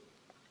people.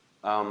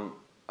 And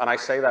I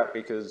say that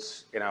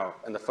because,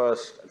 in the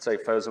first, I'd say,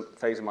 phase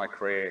of my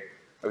career,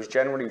 I was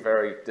generally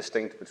very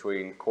distinct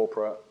between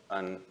corporate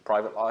and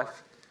private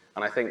life.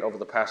 And I think over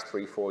the past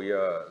 3-4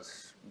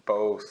 years,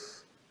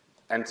 both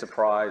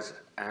enterprise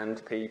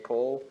and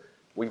people,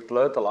 we've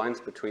blurred the lines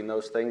between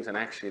those things, and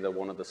actually they're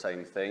one of the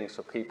same thing.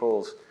 So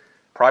people's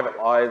private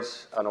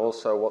lives and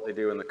also what they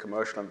do in the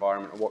commercial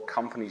environment and what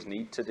companies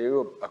need to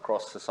do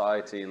across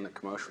society in the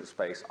commercial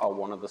space are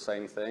one of the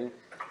same thing.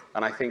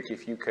 And I think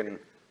if you can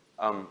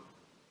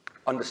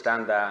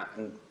understand that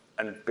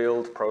and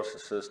build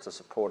processes to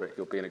support it,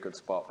 you'll be in a good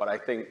spot. But I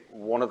think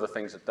one of the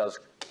things that does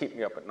keep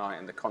me up at night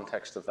in the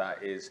context of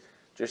that is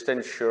just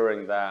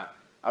ensuring that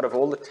out of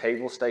all the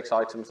table stakes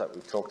items that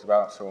we've talked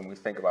about, so when we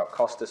think about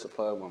cost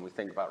discipline, when we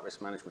think about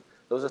risk management,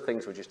 those are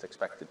things we're just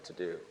expected to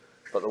do.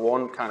 But the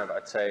one kind of,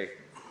 I'd say,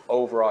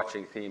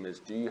 overarching theme is,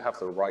 do you have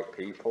the right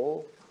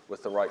people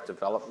with the right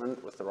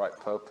development, with the right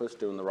purpose,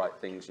 doing the right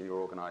things in your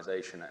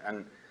organization?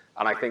 And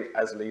I think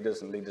as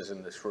leaders and leaders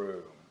in this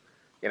room,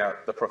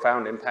 the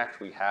profound impact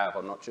we have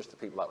on not just the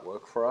people that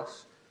work for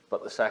us,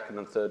 but the second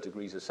and third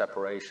degrees of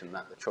separation,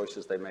 that the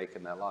choices they make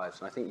in their lives.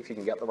 And I think if you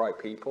can get the right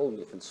people and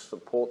you can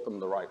support them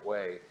the right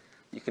way,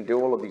 you can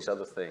do all of these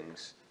other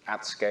things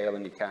at scale,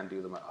 and you can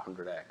do them at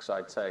 100x. So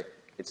I'd say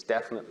it's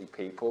definitely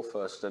people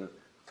first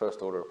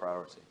order of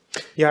priority.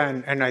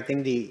 Yeah, and I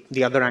think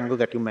the other angle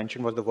that you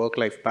mentioned was the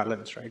work-life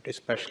balance, right?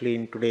 Especially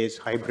in today's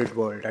hybrid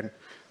world. And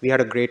we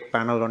had a great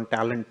panel on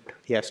talent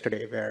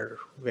yesterday where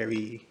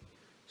we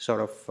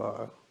sort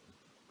of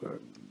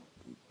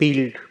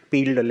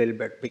peeled a little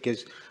bit,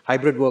 because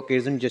hybrid work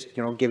isn't just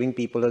giving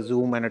people a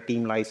Zoom and a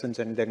team license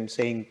and then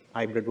saying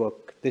hybrid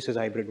work. This is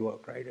hybrid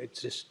work, right? It's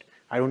just,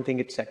 I don't think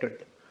it's settled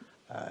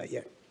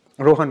yet.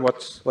 Rohan,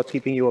 what's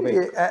keeping you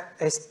awake? Yeah,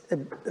 I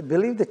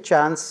believe the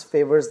chance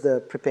favors the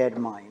prepared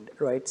mind,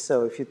 right?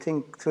 So if you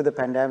think through the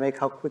pandemic,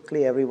 how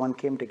quickly everyone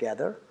came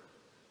together,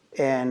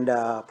 and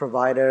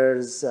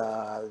providers,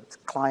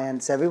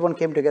 clients, everyone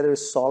came together to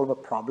solve a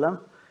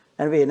problem.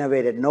 And we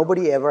innovated.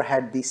 Nobody ever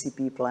had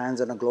BCP plans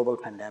on a global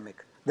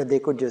pandemic that they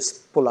could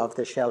just pull off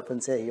the shelf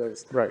and say,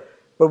 here's. Right.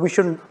 But we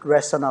shouldn't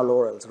rest on our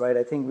laurels, right?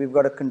 I think we've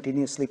got to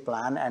continuously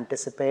plan,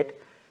 anticipate,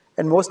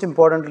 and most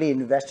importantly,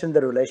 invest in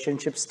the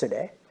relationships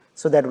today,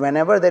 so that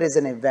whenever there is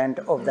an event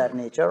of that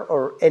nature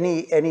or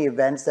any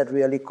events that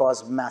really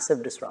cause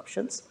massive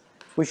disruptions,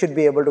 we should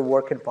be able to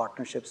work in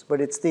partnerships. But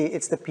it's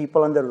the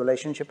people and the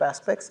relationship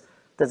aspects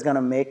that's going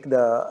to make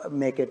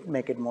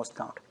it most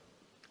count.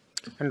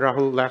 And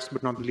Rahul, last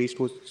but not the least,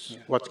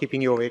 what's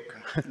keeping you awake?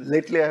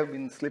 Lately, I have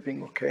been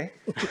sleeping okay,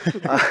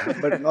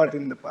 but not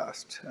in the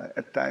past.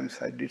 At times,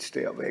 I did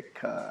stay awake,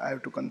 I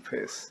have to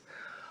confess.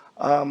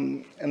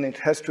 And it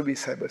has to be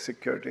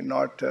cybersecurity,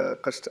 not to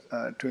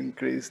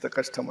increase the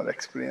customer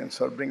experience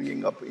or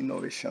bringing up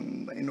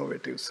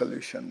innovative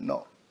solution.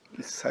 No,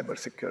 it's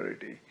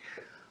cybersecurity.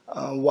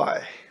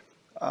 Why?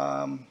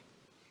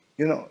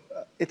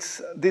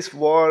 This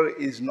war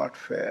is not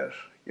fair.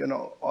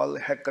 All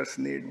hackers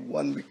need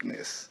one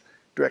weakness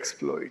to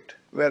exploit,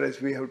 whereas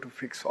we have to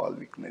fix all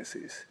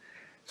weaknesses.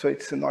 So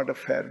it's not a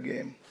fair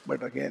game,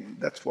 but again,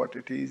 that's what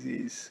it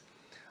is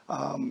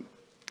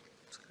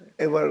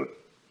ever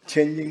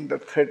changing the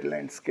threat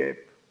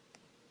landscape.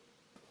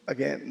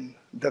 Again,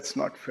 that's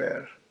not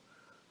fair.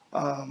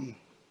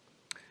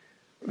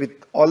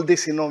 With all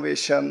this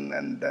innovation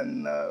and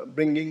then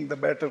bringing the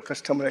better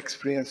customer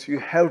experience, you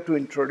have to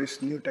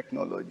introduce new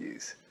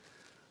technologies.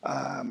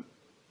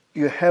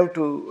 You have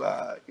to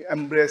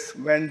embrace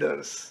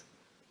vendors,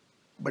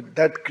 but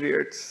that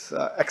creates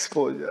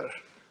exposure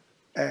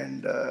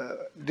and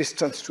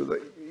distance to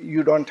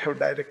you don't have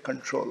direct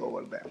control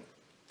over them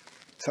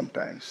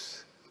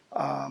sometimes.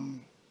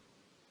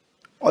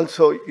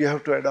 Also, you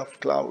have to adopt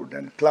cloud,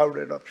 and cloud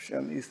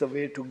adoption is the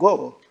way to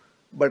go,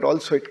 but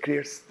also it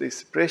creates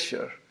this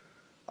pressure.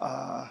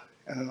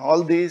 And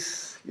all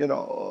these,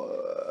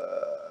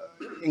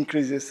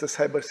 increases the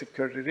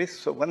cybersecurity risk,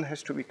 so one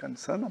has to be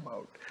concerned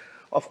about.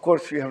 Of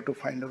course, we have to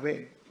find a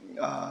way.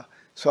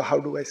 So how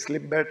do I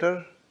sleep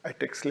better? I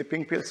take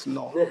sleeping pills?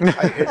 No,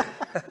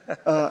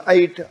 I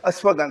eat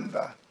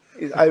ashwagandha,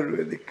 is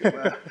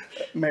Ayurvedic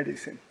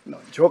medicine. No,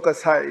 joke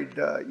aside,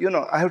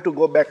 I have to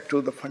go back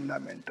to the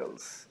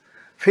fundamentals,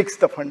 fix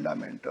the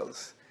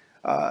fundamentals.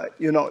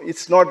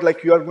 It's not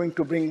like you are going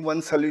to bring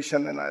one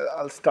solution and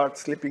I'll start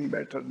sleeping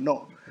better.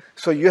 No.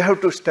 So you have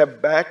to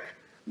step back,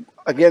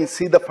 again,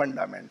 see the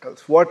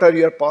fundamentals. What are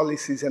your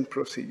policies and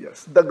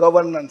procedures? The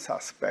governance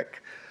aspect.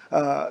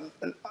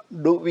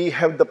 Do we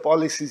have the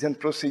policies and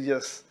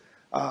procedures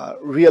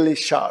really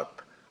sharp?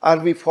 Are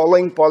we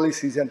following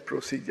policies and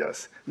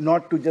procedures,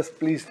 not to just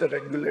please the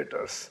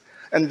regulators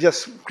and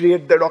just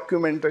create the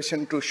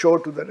documentation to show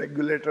to the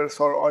regulators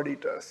or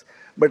auditors,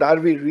 but are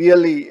we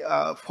really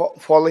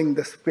following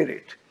the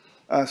spirit?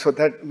 So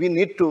that we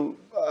need to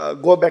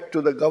go back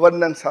to the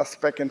governance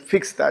aspect and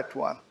fix that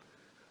one.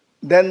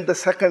 Then the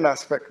second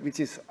aspect, which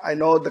is, I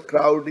know the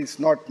crowd is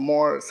not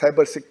more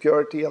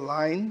cybersecurity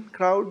aligned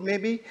crowd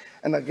maybe,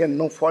 and again,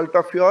 no fault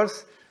of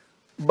yours,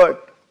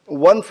 but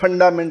one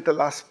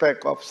fundamental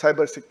aspect of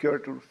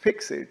cybersecurity to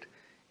fix it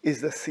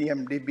is the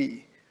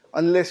CMDB.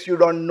 Unless you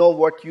don't know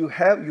what you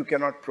have, you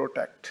cannot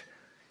protect.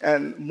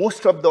 And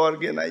most of the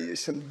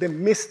organizations, they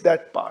miss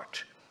that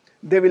part.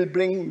 They will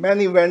bring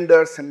many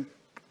vendors and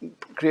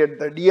create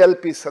the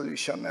DLP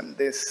solution and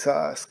this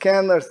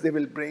scanners they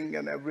will bring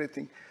and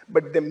everything,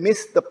 but they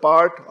miss the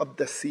part of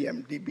the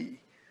CMDB.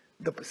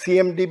 The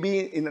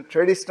CMDB, in a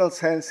traditional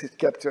sense, it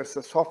captures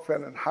the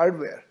software and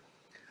hardware.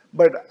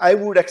 But I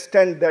would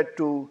extend that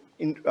to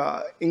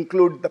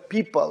include the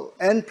people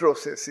and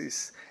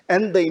processes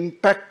and the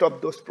impact of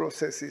those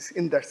processes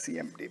in that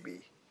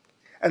CMDB.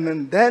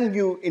 And then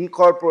you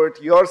incorporate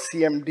your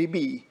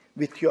CMDB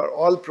with your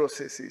all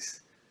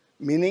processes,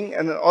 meaning,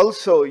 and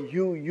also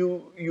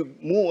you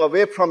move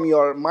away from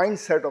your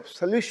mindset of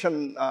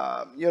solution,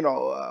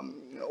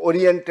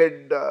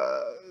 oriented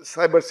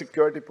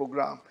cybersecurity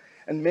program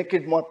and make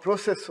it more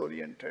process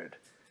oriented.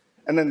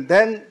 And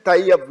then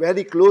tie up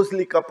very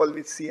closely coupled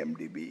with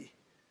CMDB.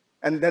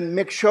 And then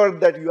make sure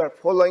that you are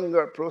following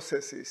your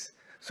processes.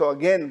 So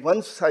again,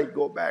 once I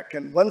go back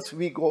and once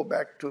we go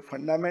back to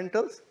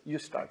fundamentals, you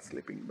start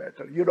sleeping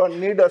better. You don't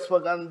need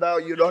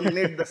ashwagandha, you don't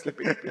need the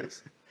sleeping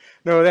pills.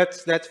 No,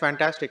 that's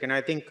fantastic. And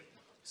I think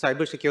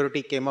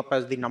cybersecurity came up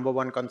as the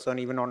 #1 concern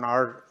even on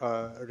our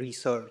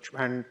research.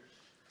 And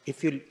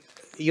if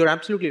you're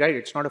absolutely right,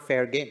 it's not a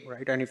fair game,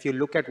 right? And if you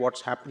look at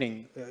what's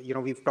happening,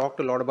 we've talked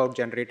a lot about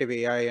generative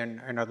AI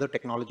and other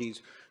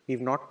technologies.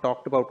 We've not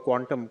talked about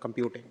quantum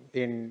computing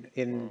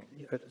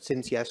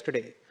since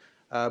yesterday.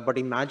 But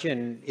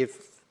imagine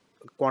if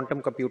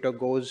quantum computer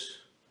goes,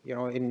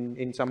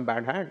 in some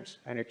bad hands,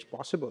 and it's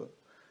possible,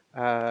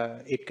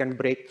 it can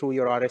break through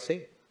your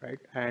RSA, right?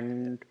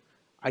 And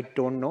I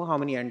don't know how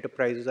many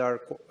enterprises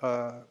are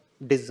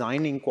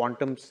designing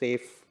quantum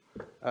safe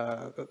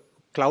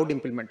cloud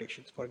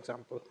implementations, for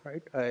example,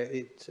 right?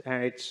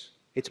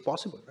 It's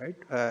possible, right?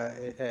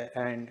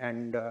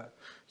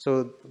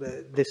 So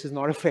this is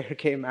not a fair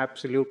game,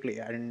 absolutely.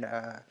 And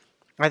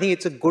I think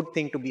it's a good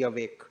thing to be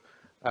awake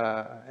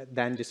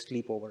than just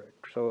sleep over it.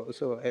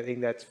 So I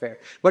think that's fair.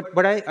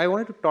 But I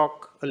wanted to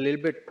talk a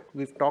little bit.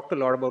 We've talked a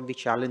lot about the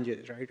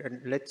challenges, right?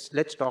 And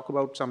let's talk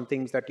about some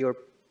things that you're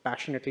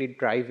passionately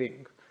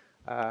driving.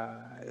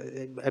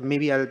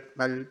 Maybe I'll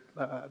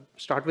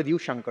start with you,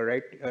 Shankar,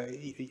 right?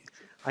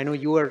 I know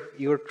you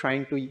are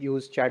trying to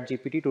use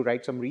ChatGPT to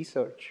write some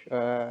research,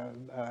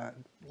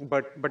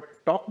 but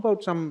talk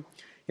about some,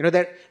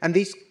 and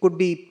these could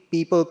be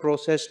people,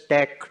 process,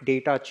 tech,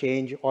 data,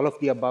 change, all of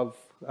the above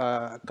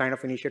kind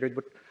of initiatives.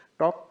 But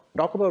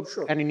talk about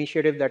an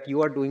initiative that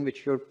you are doing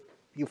which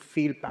you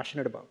feel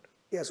passionate about.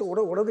 Yeah. So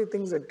what are the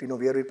things that we are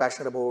very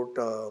passionate about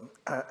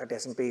at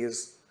S&P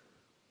is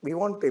we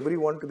want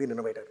everyone to be an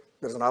innovator.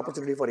 There's an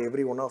opportunity for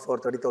every one of our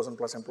 30,000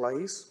 plus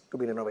employees to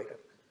be an innovator.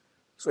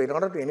 So in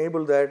order to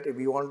enable that,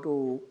 we want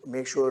to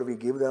make sure we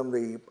give them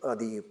the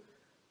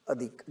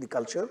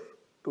culture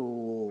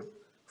to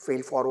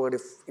fail forward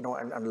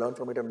and learn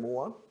from it and move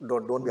on.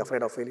 Don't be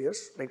afraid of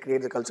failures. Right?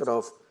 Create the culture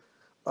of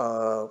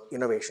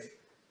innovation.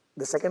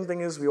 The second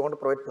thing is we want to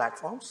provide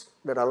platforms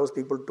that allows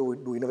people to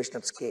do innovation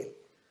at scale.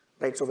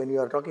 Right? So when you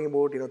are talking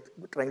about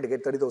trying to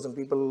get 30,000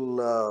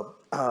 people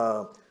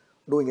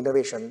doing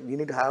innovation, we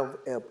need to have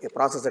a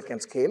process that can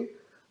scale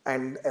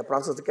and a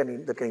process that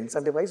can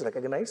incentivize,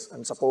 recognize,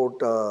 and support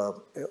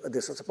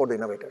the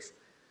innovators.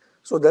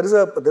 So there is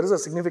a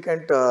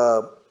significant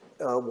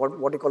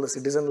what you call the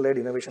citizen-led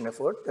innovation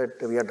effort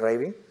that we are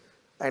driving,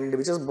 and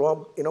which has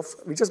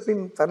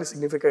been fairly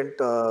significant,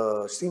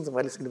 seen some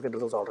fairly significant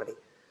results already.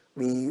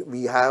 We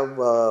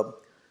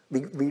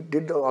we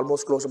did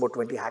almost close about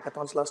 20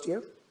 hackathons last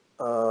year.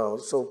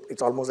 So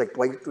it's almost like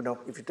twice.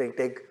 If you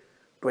take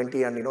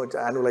 20 and it's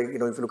annual, if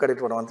you look at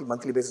it on a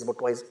monthly basis, about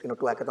twice, 2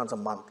 hackathons a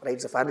month, right?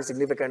 It's a fairly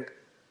significant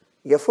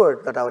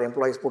effort that our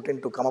employees put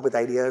in to come up with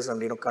ideas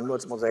and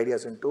convert some of those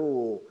ideas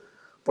into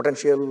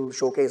potential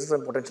showcases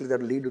and potentially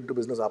that lead into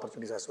business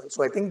opportunities as well.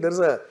 So I think there's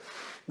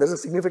a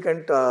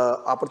significant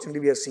opportunity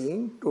we are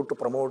seeing to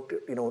promote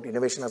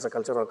innovation as a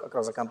culture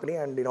across the company,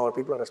 and our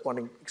people are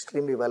responding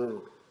extremely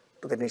well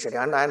to the initiative,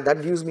 and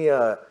that gives me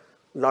a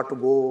lot to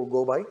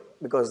go by,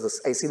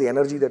 because I see the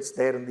energy that's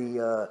there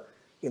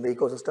in the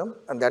ecosystem,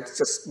 and that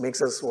just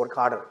makes us work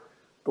harder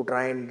to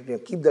try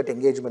and keep that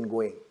engagement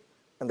going,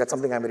 and that's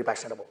something I'm very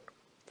passionate about.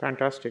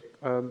 Fantastic.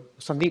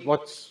 Sandeep,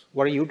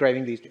 what are you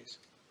driving these days?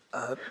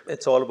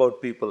 It's all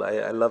about people.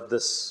 I love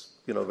this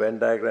Venn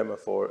diagram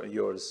of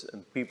yours,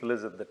 and people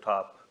is at the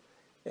top,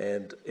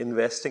 and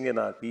investing in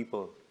our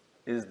people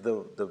is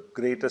the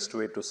greatest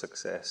way to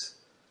success.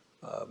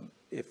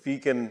 If we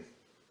can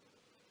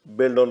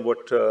build on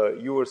what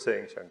you were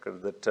saying, Shankar,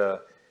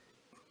 that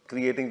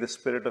creating the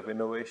spirit of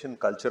innovation,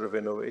 culture of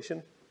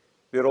innovation,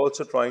 we're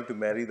also trying to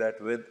marry that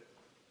with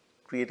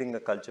creating a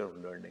culture of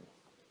learning.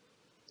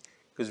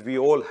 Because we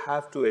all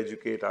have to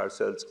educate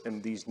ourselves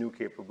in these new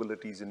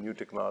capabilities and new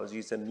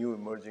technologies and new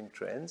emerging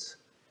trends.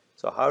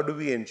 So how do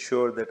we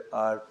ensure that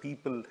our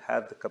people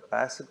have the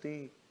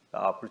capacity, the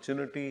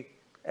opportunity,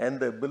 and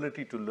the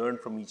ability to learn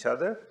from each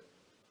other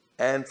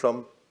and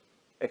from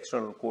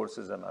external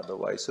courses and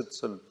otherwise? So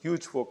it's a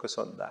huge focus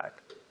on that.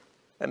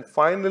 And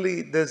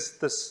finally, there's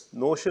this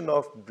notion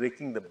of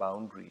breaking the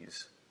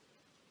boundaries.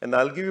 And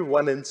I'll give you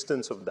one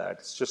instance of that.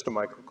 It's just a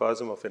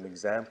microcosm of an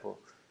example.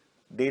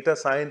 Data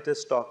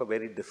scientists talk a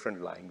very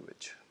different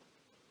language.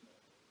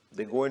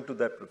 They go into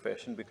that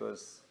profession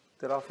because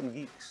they're often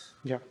geeks,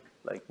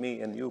 like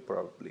me and you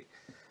probably.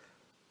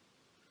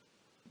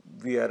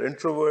 We are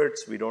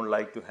introverts, we don't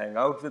like to hang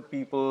out with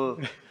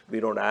people, we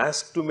don't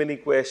ask too many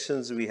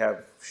questions, we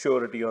have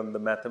surety on the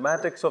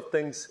mathematics of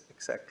things,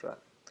 etc.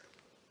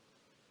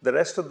 The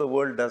rest of the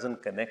world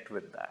doesn't connect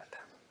with that.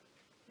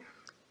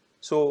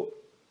 So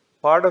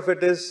part of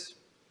it is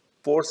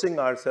forcing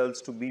ourselves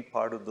to be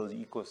part of those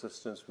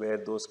ecosystems where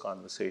those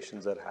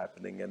conversations are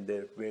happening and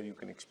where you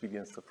can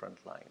experience the front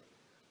line.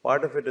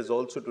 Part of it is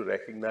also to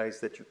recognize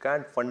that you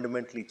can't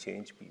fundamentally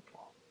change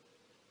people.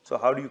 So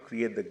how do you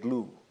create the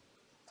glue?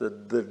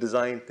 The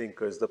design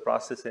thinkers, the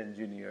process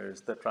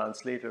engineers, the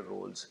translator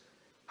roles,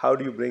 how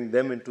do you bring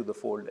them into the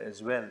fold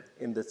as well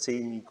in the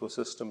same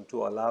ecosystem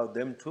to allow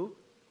them to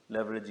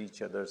leverage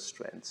each other's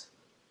strengths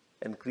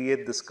and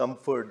create this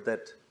comfort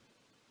that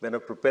when a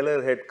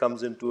propeller head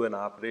comes into an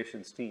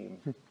operations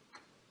team,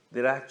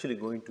 they're actually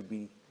going to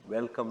be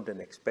welcomed and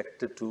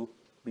expected to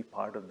be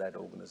part of that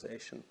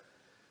organization.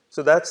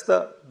 So that's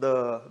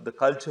the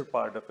culture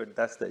part of it,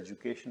 that's the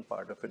education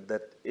part of it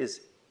that is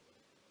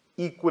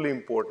equally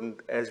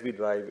important as we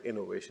drive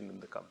innovation in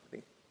the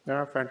company.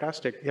 Yeah,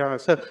 fantastic. Yeah,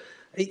 so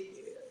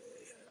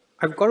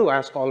I've got to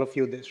ask all of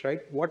you this, right?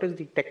 What is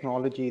the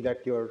technology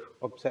that you're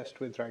obsessed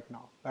with right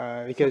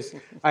now? Because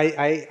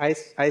I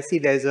see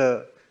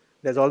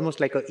there's almost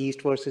like a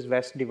East versus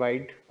West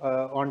divide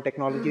on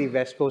technology. The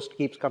West Coast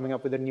keeps coming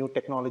up with a new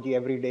technology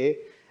every day,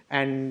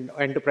 and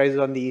enterprises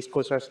on the East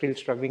Coast are still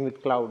struggling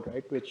with cloud,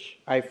 right? Which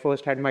I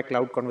first had my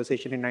cloud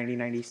conversation in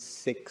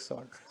 1996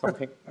 or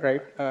something,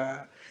 right?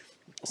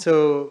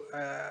 So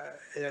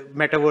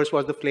metaverse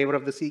was the flavor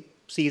of the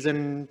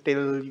season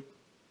till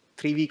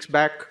 3 weeks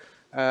back.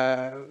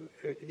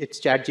 It's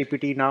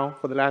ChatGPT now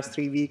for the last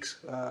 3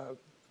 weeks.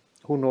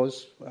 Who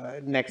knows?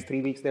 Next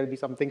 3 weeks there'll be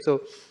something.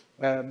 So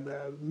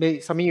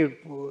some of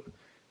you,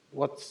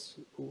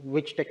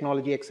 which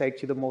technology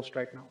excites you the most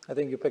right now? I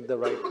think you picked the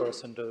right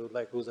person to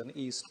who's an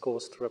East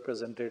Coast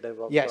representative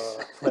of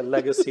a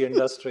legacy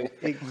industry.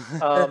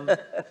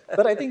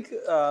 But I think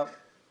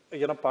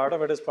part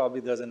of it is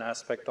probably there's an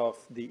aspect of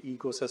the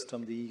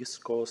ecosystem the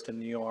East Coast and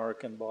New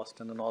York and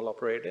Boston and all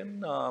operate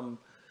in.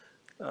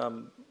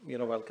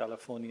 While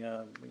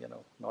California,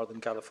 Northern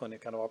California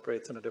kind of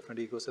operates in a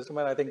different ecosystem.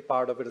 And I think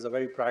part of it is a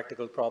very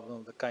practical problem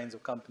of the kinds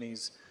of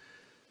companies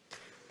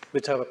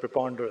which have a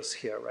preponderance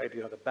here, right?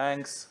 You have the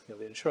banks, you have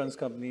the insurance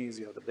companies,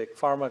 you have the big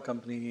pharma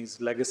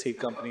companies, legacy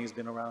companies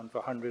been around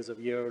for hundreds of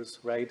years,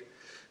 right?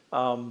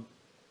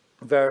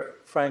 Where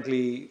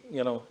frankly,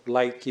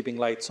 keeping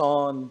lights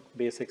on,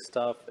 basic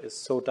stuff is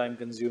so time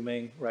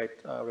consuming, right?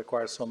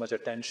 Requires so much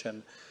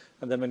attention.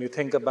 And then when you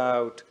think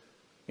about,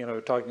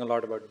 we're talking a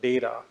lot about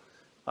data.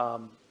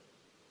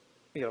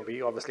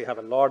 We obviously have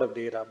a lot of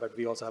data, but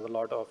we also have a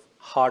lot of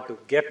hard to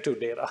get to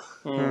data,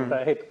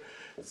 right?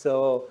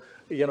 So,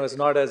 it's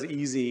not as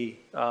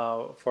easy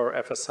for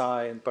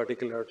FSI in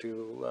particular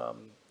to,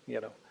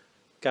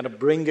 kind of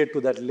bring it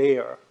to that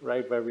layer,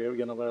 right? Where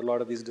where a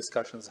lot of these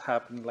discussions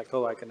happen, like,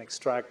 oh, I can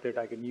extract it,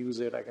 I can use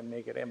it, I can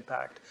make it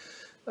impact.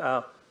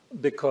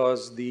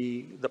 Because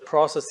the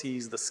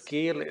processes, the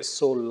scale is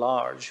so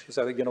large.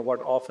 So I think,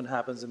 what often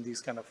happens in these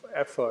kind of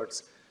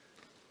efforts,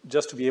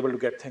 just to be able to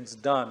get things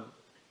done,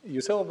 you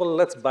say, oh, well,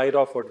 let's bite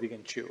off what we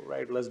can chew,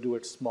 right? Let's do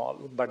it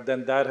small. But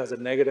then that has a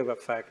negative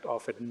effect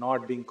of it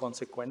not being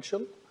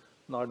consequential,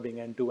 not being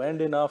end-to-end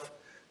enough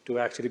to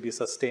actually be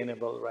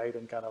sustainable, right?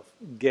 And kind of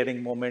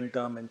getting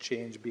momentum and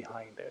change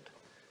behind it,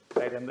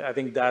 right? And I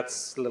think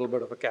that's a little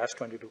bit of a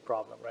catch-22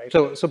 problem, right?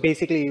 So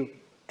basically,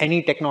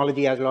 any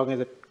technology, as long as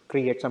it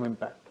creates some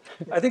impact.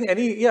 I think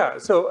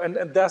so,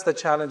 and that's the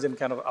challenge in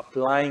kind of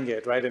applying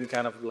it, right? And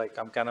kind of like,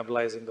 I'm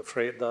cannibalizing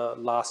the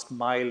last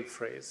mile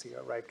phrase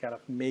here, right? Kind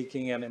of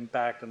making an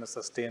impact in a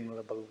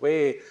sustainable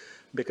way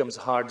becomes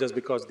hard just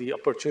because the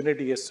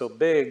opportunity is so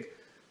big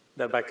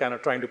that by kind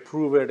of trying to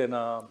prove it in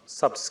a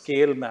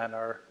subscale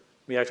manner,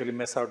 we actually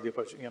miss out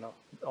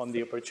on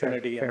the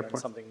opportunity, and then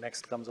something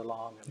next comes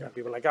along, and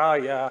people are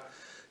like,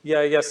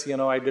 yes,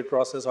 I did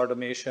process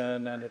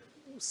automation and it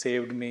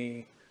saved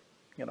me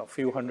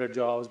few hundred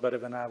jobs, but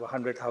if I have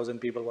 100,000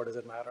 people, what does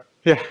it matter?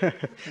 Yeah.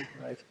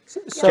 Right?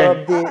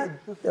 So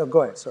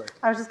go ahead, sorry.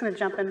 I was just going to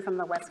jump in from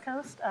the West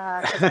Coast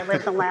because I live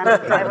in the land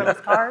of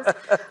driverless cars.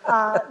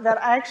 That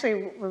I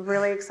actually was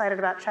really excited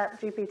about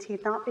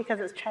ChatGPT, not because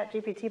it's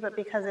ChatGPT, but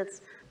because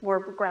it's more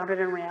grounded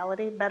in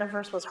reality.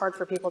 Metaverse was hard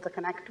for people to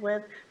connect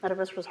with.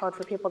 Metaverse was hard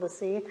for people to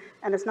see.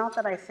 And it's not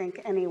that I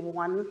think any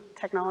one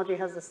technology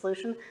has the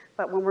solution,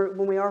 but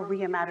when we are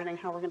reimagining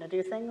how we're going to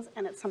do things,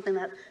 and it's something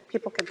that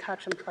people can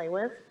touch and play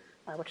with,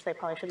 which they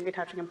probably shouldn't be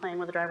touching and playing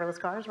with the driverless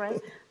cars, right?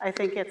 I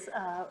think it's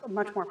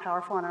much more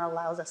powerful, and it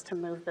allows us to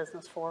move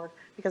business forward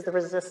because the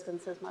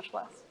resistance is much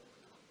less.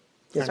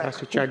 Yes,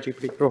 Fantastic.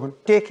 ChatGPT. Rohan.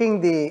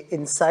 Taking the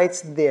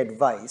insights, the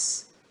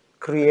advice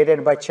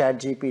created by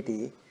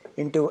ChatGPT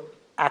into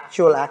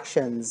actual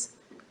actions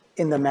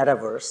in the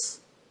metaverse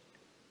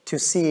to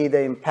see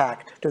the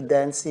impact, to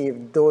then see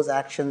if those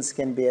actions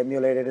can be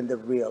emulated in the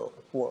real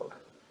world.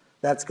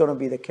 That's going to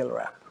be the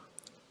killer app.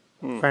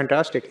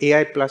 Fantastic.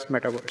 AI plus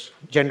metaverse.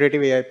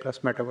 Generative AI plus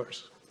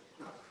metaverse.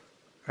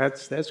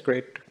 That's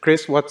great.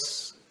 Chris,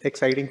 what's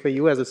exciting for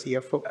you as a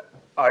CFO?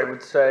 I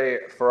would say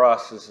for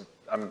us,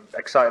 I'm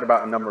excited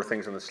about a number of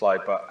things on the slide,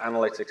 but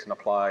analytics and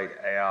applied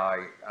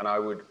AI. And I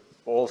would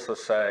also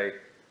say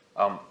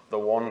the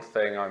one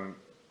thing I'm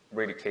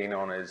really keen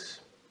on is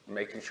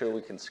making sure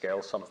we can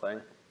scale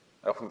something.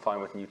 I often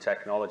find with new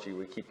technology,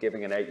 we keep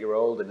giving an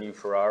 8-year-old a new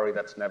Ferrari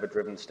that's never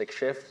driven stick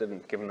shift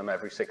and giving them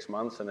every 6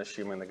 months and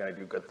assuming they're going to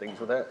do good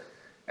things with it.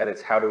 And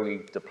it's how do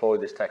we deploy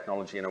this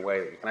technology in a way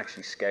that we can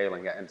actually scale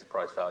and get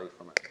enterprise value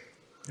from it.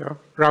 Yeah.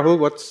 Rahul,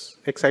 what's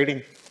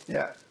exciting?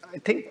 Yeah, I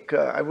think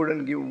I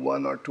wouldn't give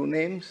one or two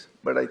names,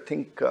 but I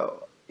think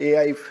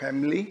AI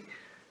family.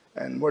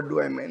 And what do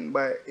I mean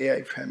by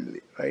AI family,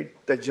 right?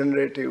 The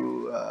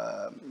generative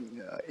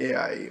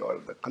AI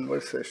or the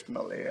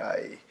conversational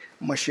AI,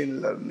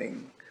 machine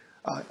learning,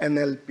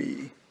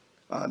 NLP.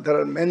 There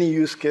are many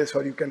use cases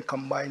where you can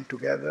combine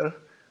together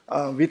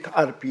with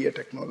RPA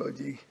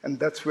technology. And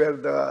that's where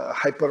the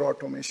hyper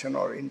automation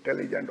or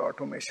intelligent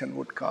automation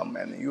would come,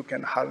 and you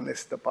can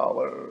harness the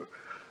power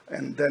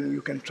and then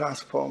you can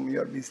transform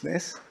your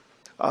business.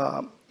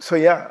 So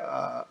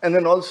yeah, and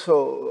then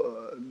also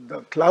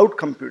the cloud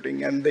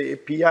computing and the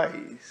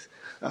APIs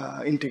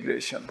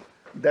integration,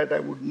 that I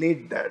would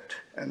need that.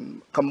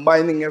 And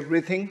combining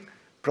everything,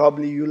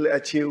 probably you'll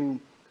achieve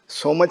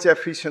so much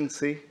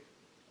efficiency,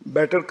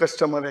 better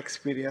customer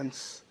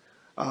experience,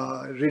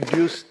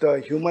 reduce the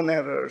human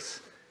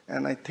errors,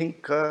 and I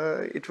think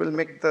it will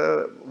make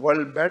the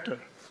world better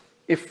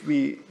if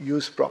we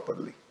use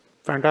properly.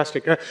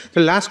 Fantastic. The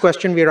last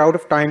question, we're out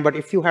of time, but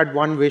if you had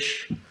one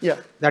wish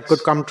that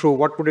could come true,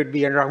 what would it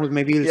be? And Rahul,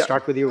 maybe we'll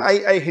start with you.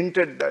 I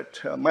hinted that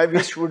my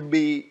wish would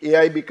be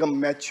AI become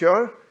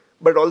mature,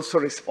 but also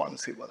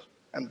responsible.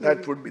 And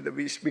that would be the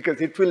wish,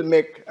 because it will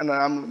make, and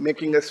I'm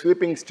making a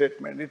sweeping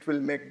statement, it will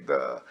make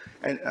the,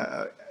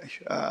 the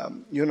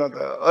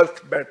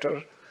earth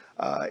better.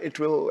 It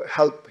will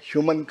help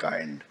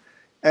humankind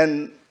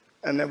and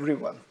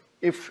everyone.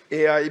 If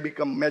AI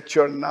become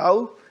mature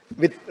now,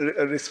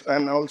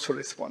 and also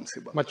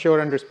responsible. Mature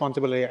and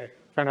responsible AI.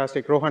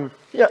 Fantastic. Rohan?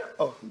 Yeah.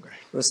 Oh, great.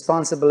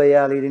 Responsible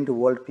AI leading to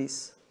world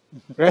peace.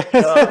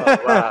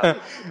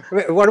 Wow.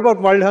 What about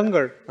world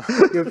hunger?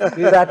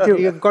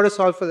 You've got to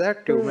solve for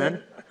that too,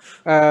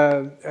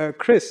 man.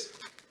 Chris?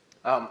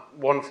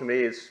 One for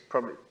me is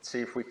probably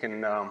see if we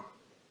can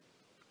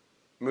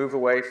move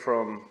away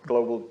from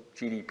global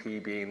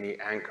GDP being the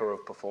anchor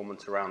of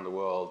performance around the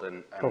world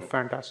and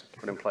fantastic.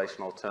 Put in place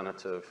an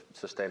alternative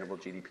sustainable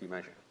GDP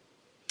measure.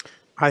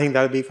 I think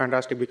that would be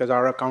fantastic, because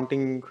our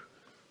accounting,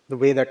 the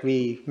way that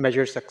we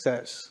measure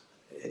success,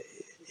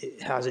 it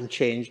hasn't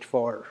changed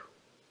for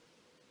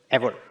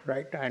ever,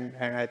 right? And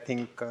I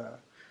think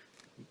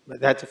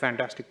that's a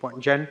fantastic point.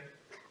 Jen?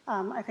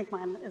 I think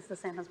mine is the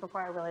same as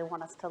before. I really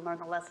want us to learn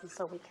the lessons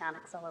so we can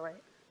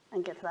accelerate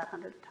and get to that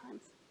 100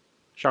 times.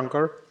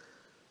 Shankar?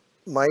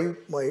 My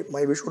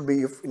wish would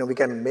be if we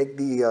can make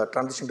the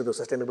transition to the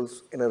sustainable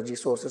energy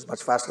sources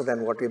much faster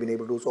than what we've been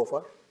able to do so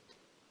far.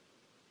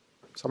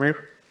 Samir?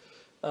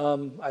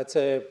 I'd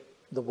say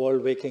the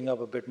world waking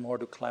up a bit more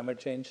to climate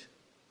change.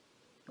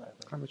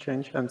 Climate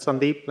change. And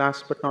Sandeep,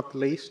 last but not the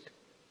least?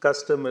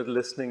 Customer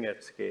listening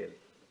at scale.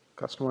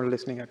 Customer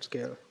listening at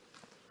scale.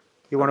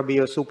 You want to be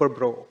a super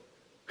bro.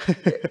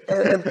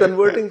 and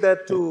converting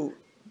that to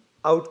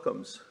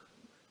outcomes.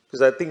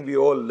 Because I think we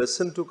all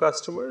listen to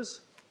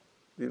customers.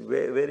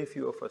 Very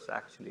few of us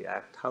actually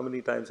act. How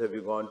many times have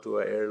you gone to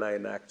an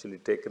airline, actually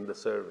taken the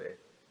survey,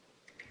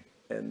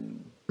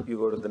 and you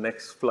go to the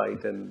next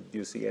flight and do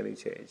you see any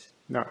change?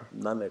 No.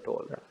 None at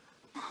all.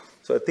 Yeah.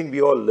 So I think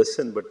we all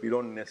listen, but we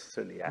don't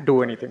necessarily act.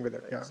 Do anything with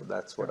it. Right? Yeah. So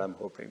that's what I'm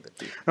hoping that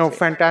we change.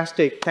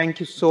 Fantastic. Thank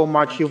you so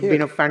much. You've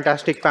been a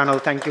fantastic panel.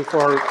 Thank you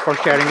for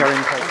sharing your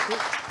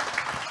insights.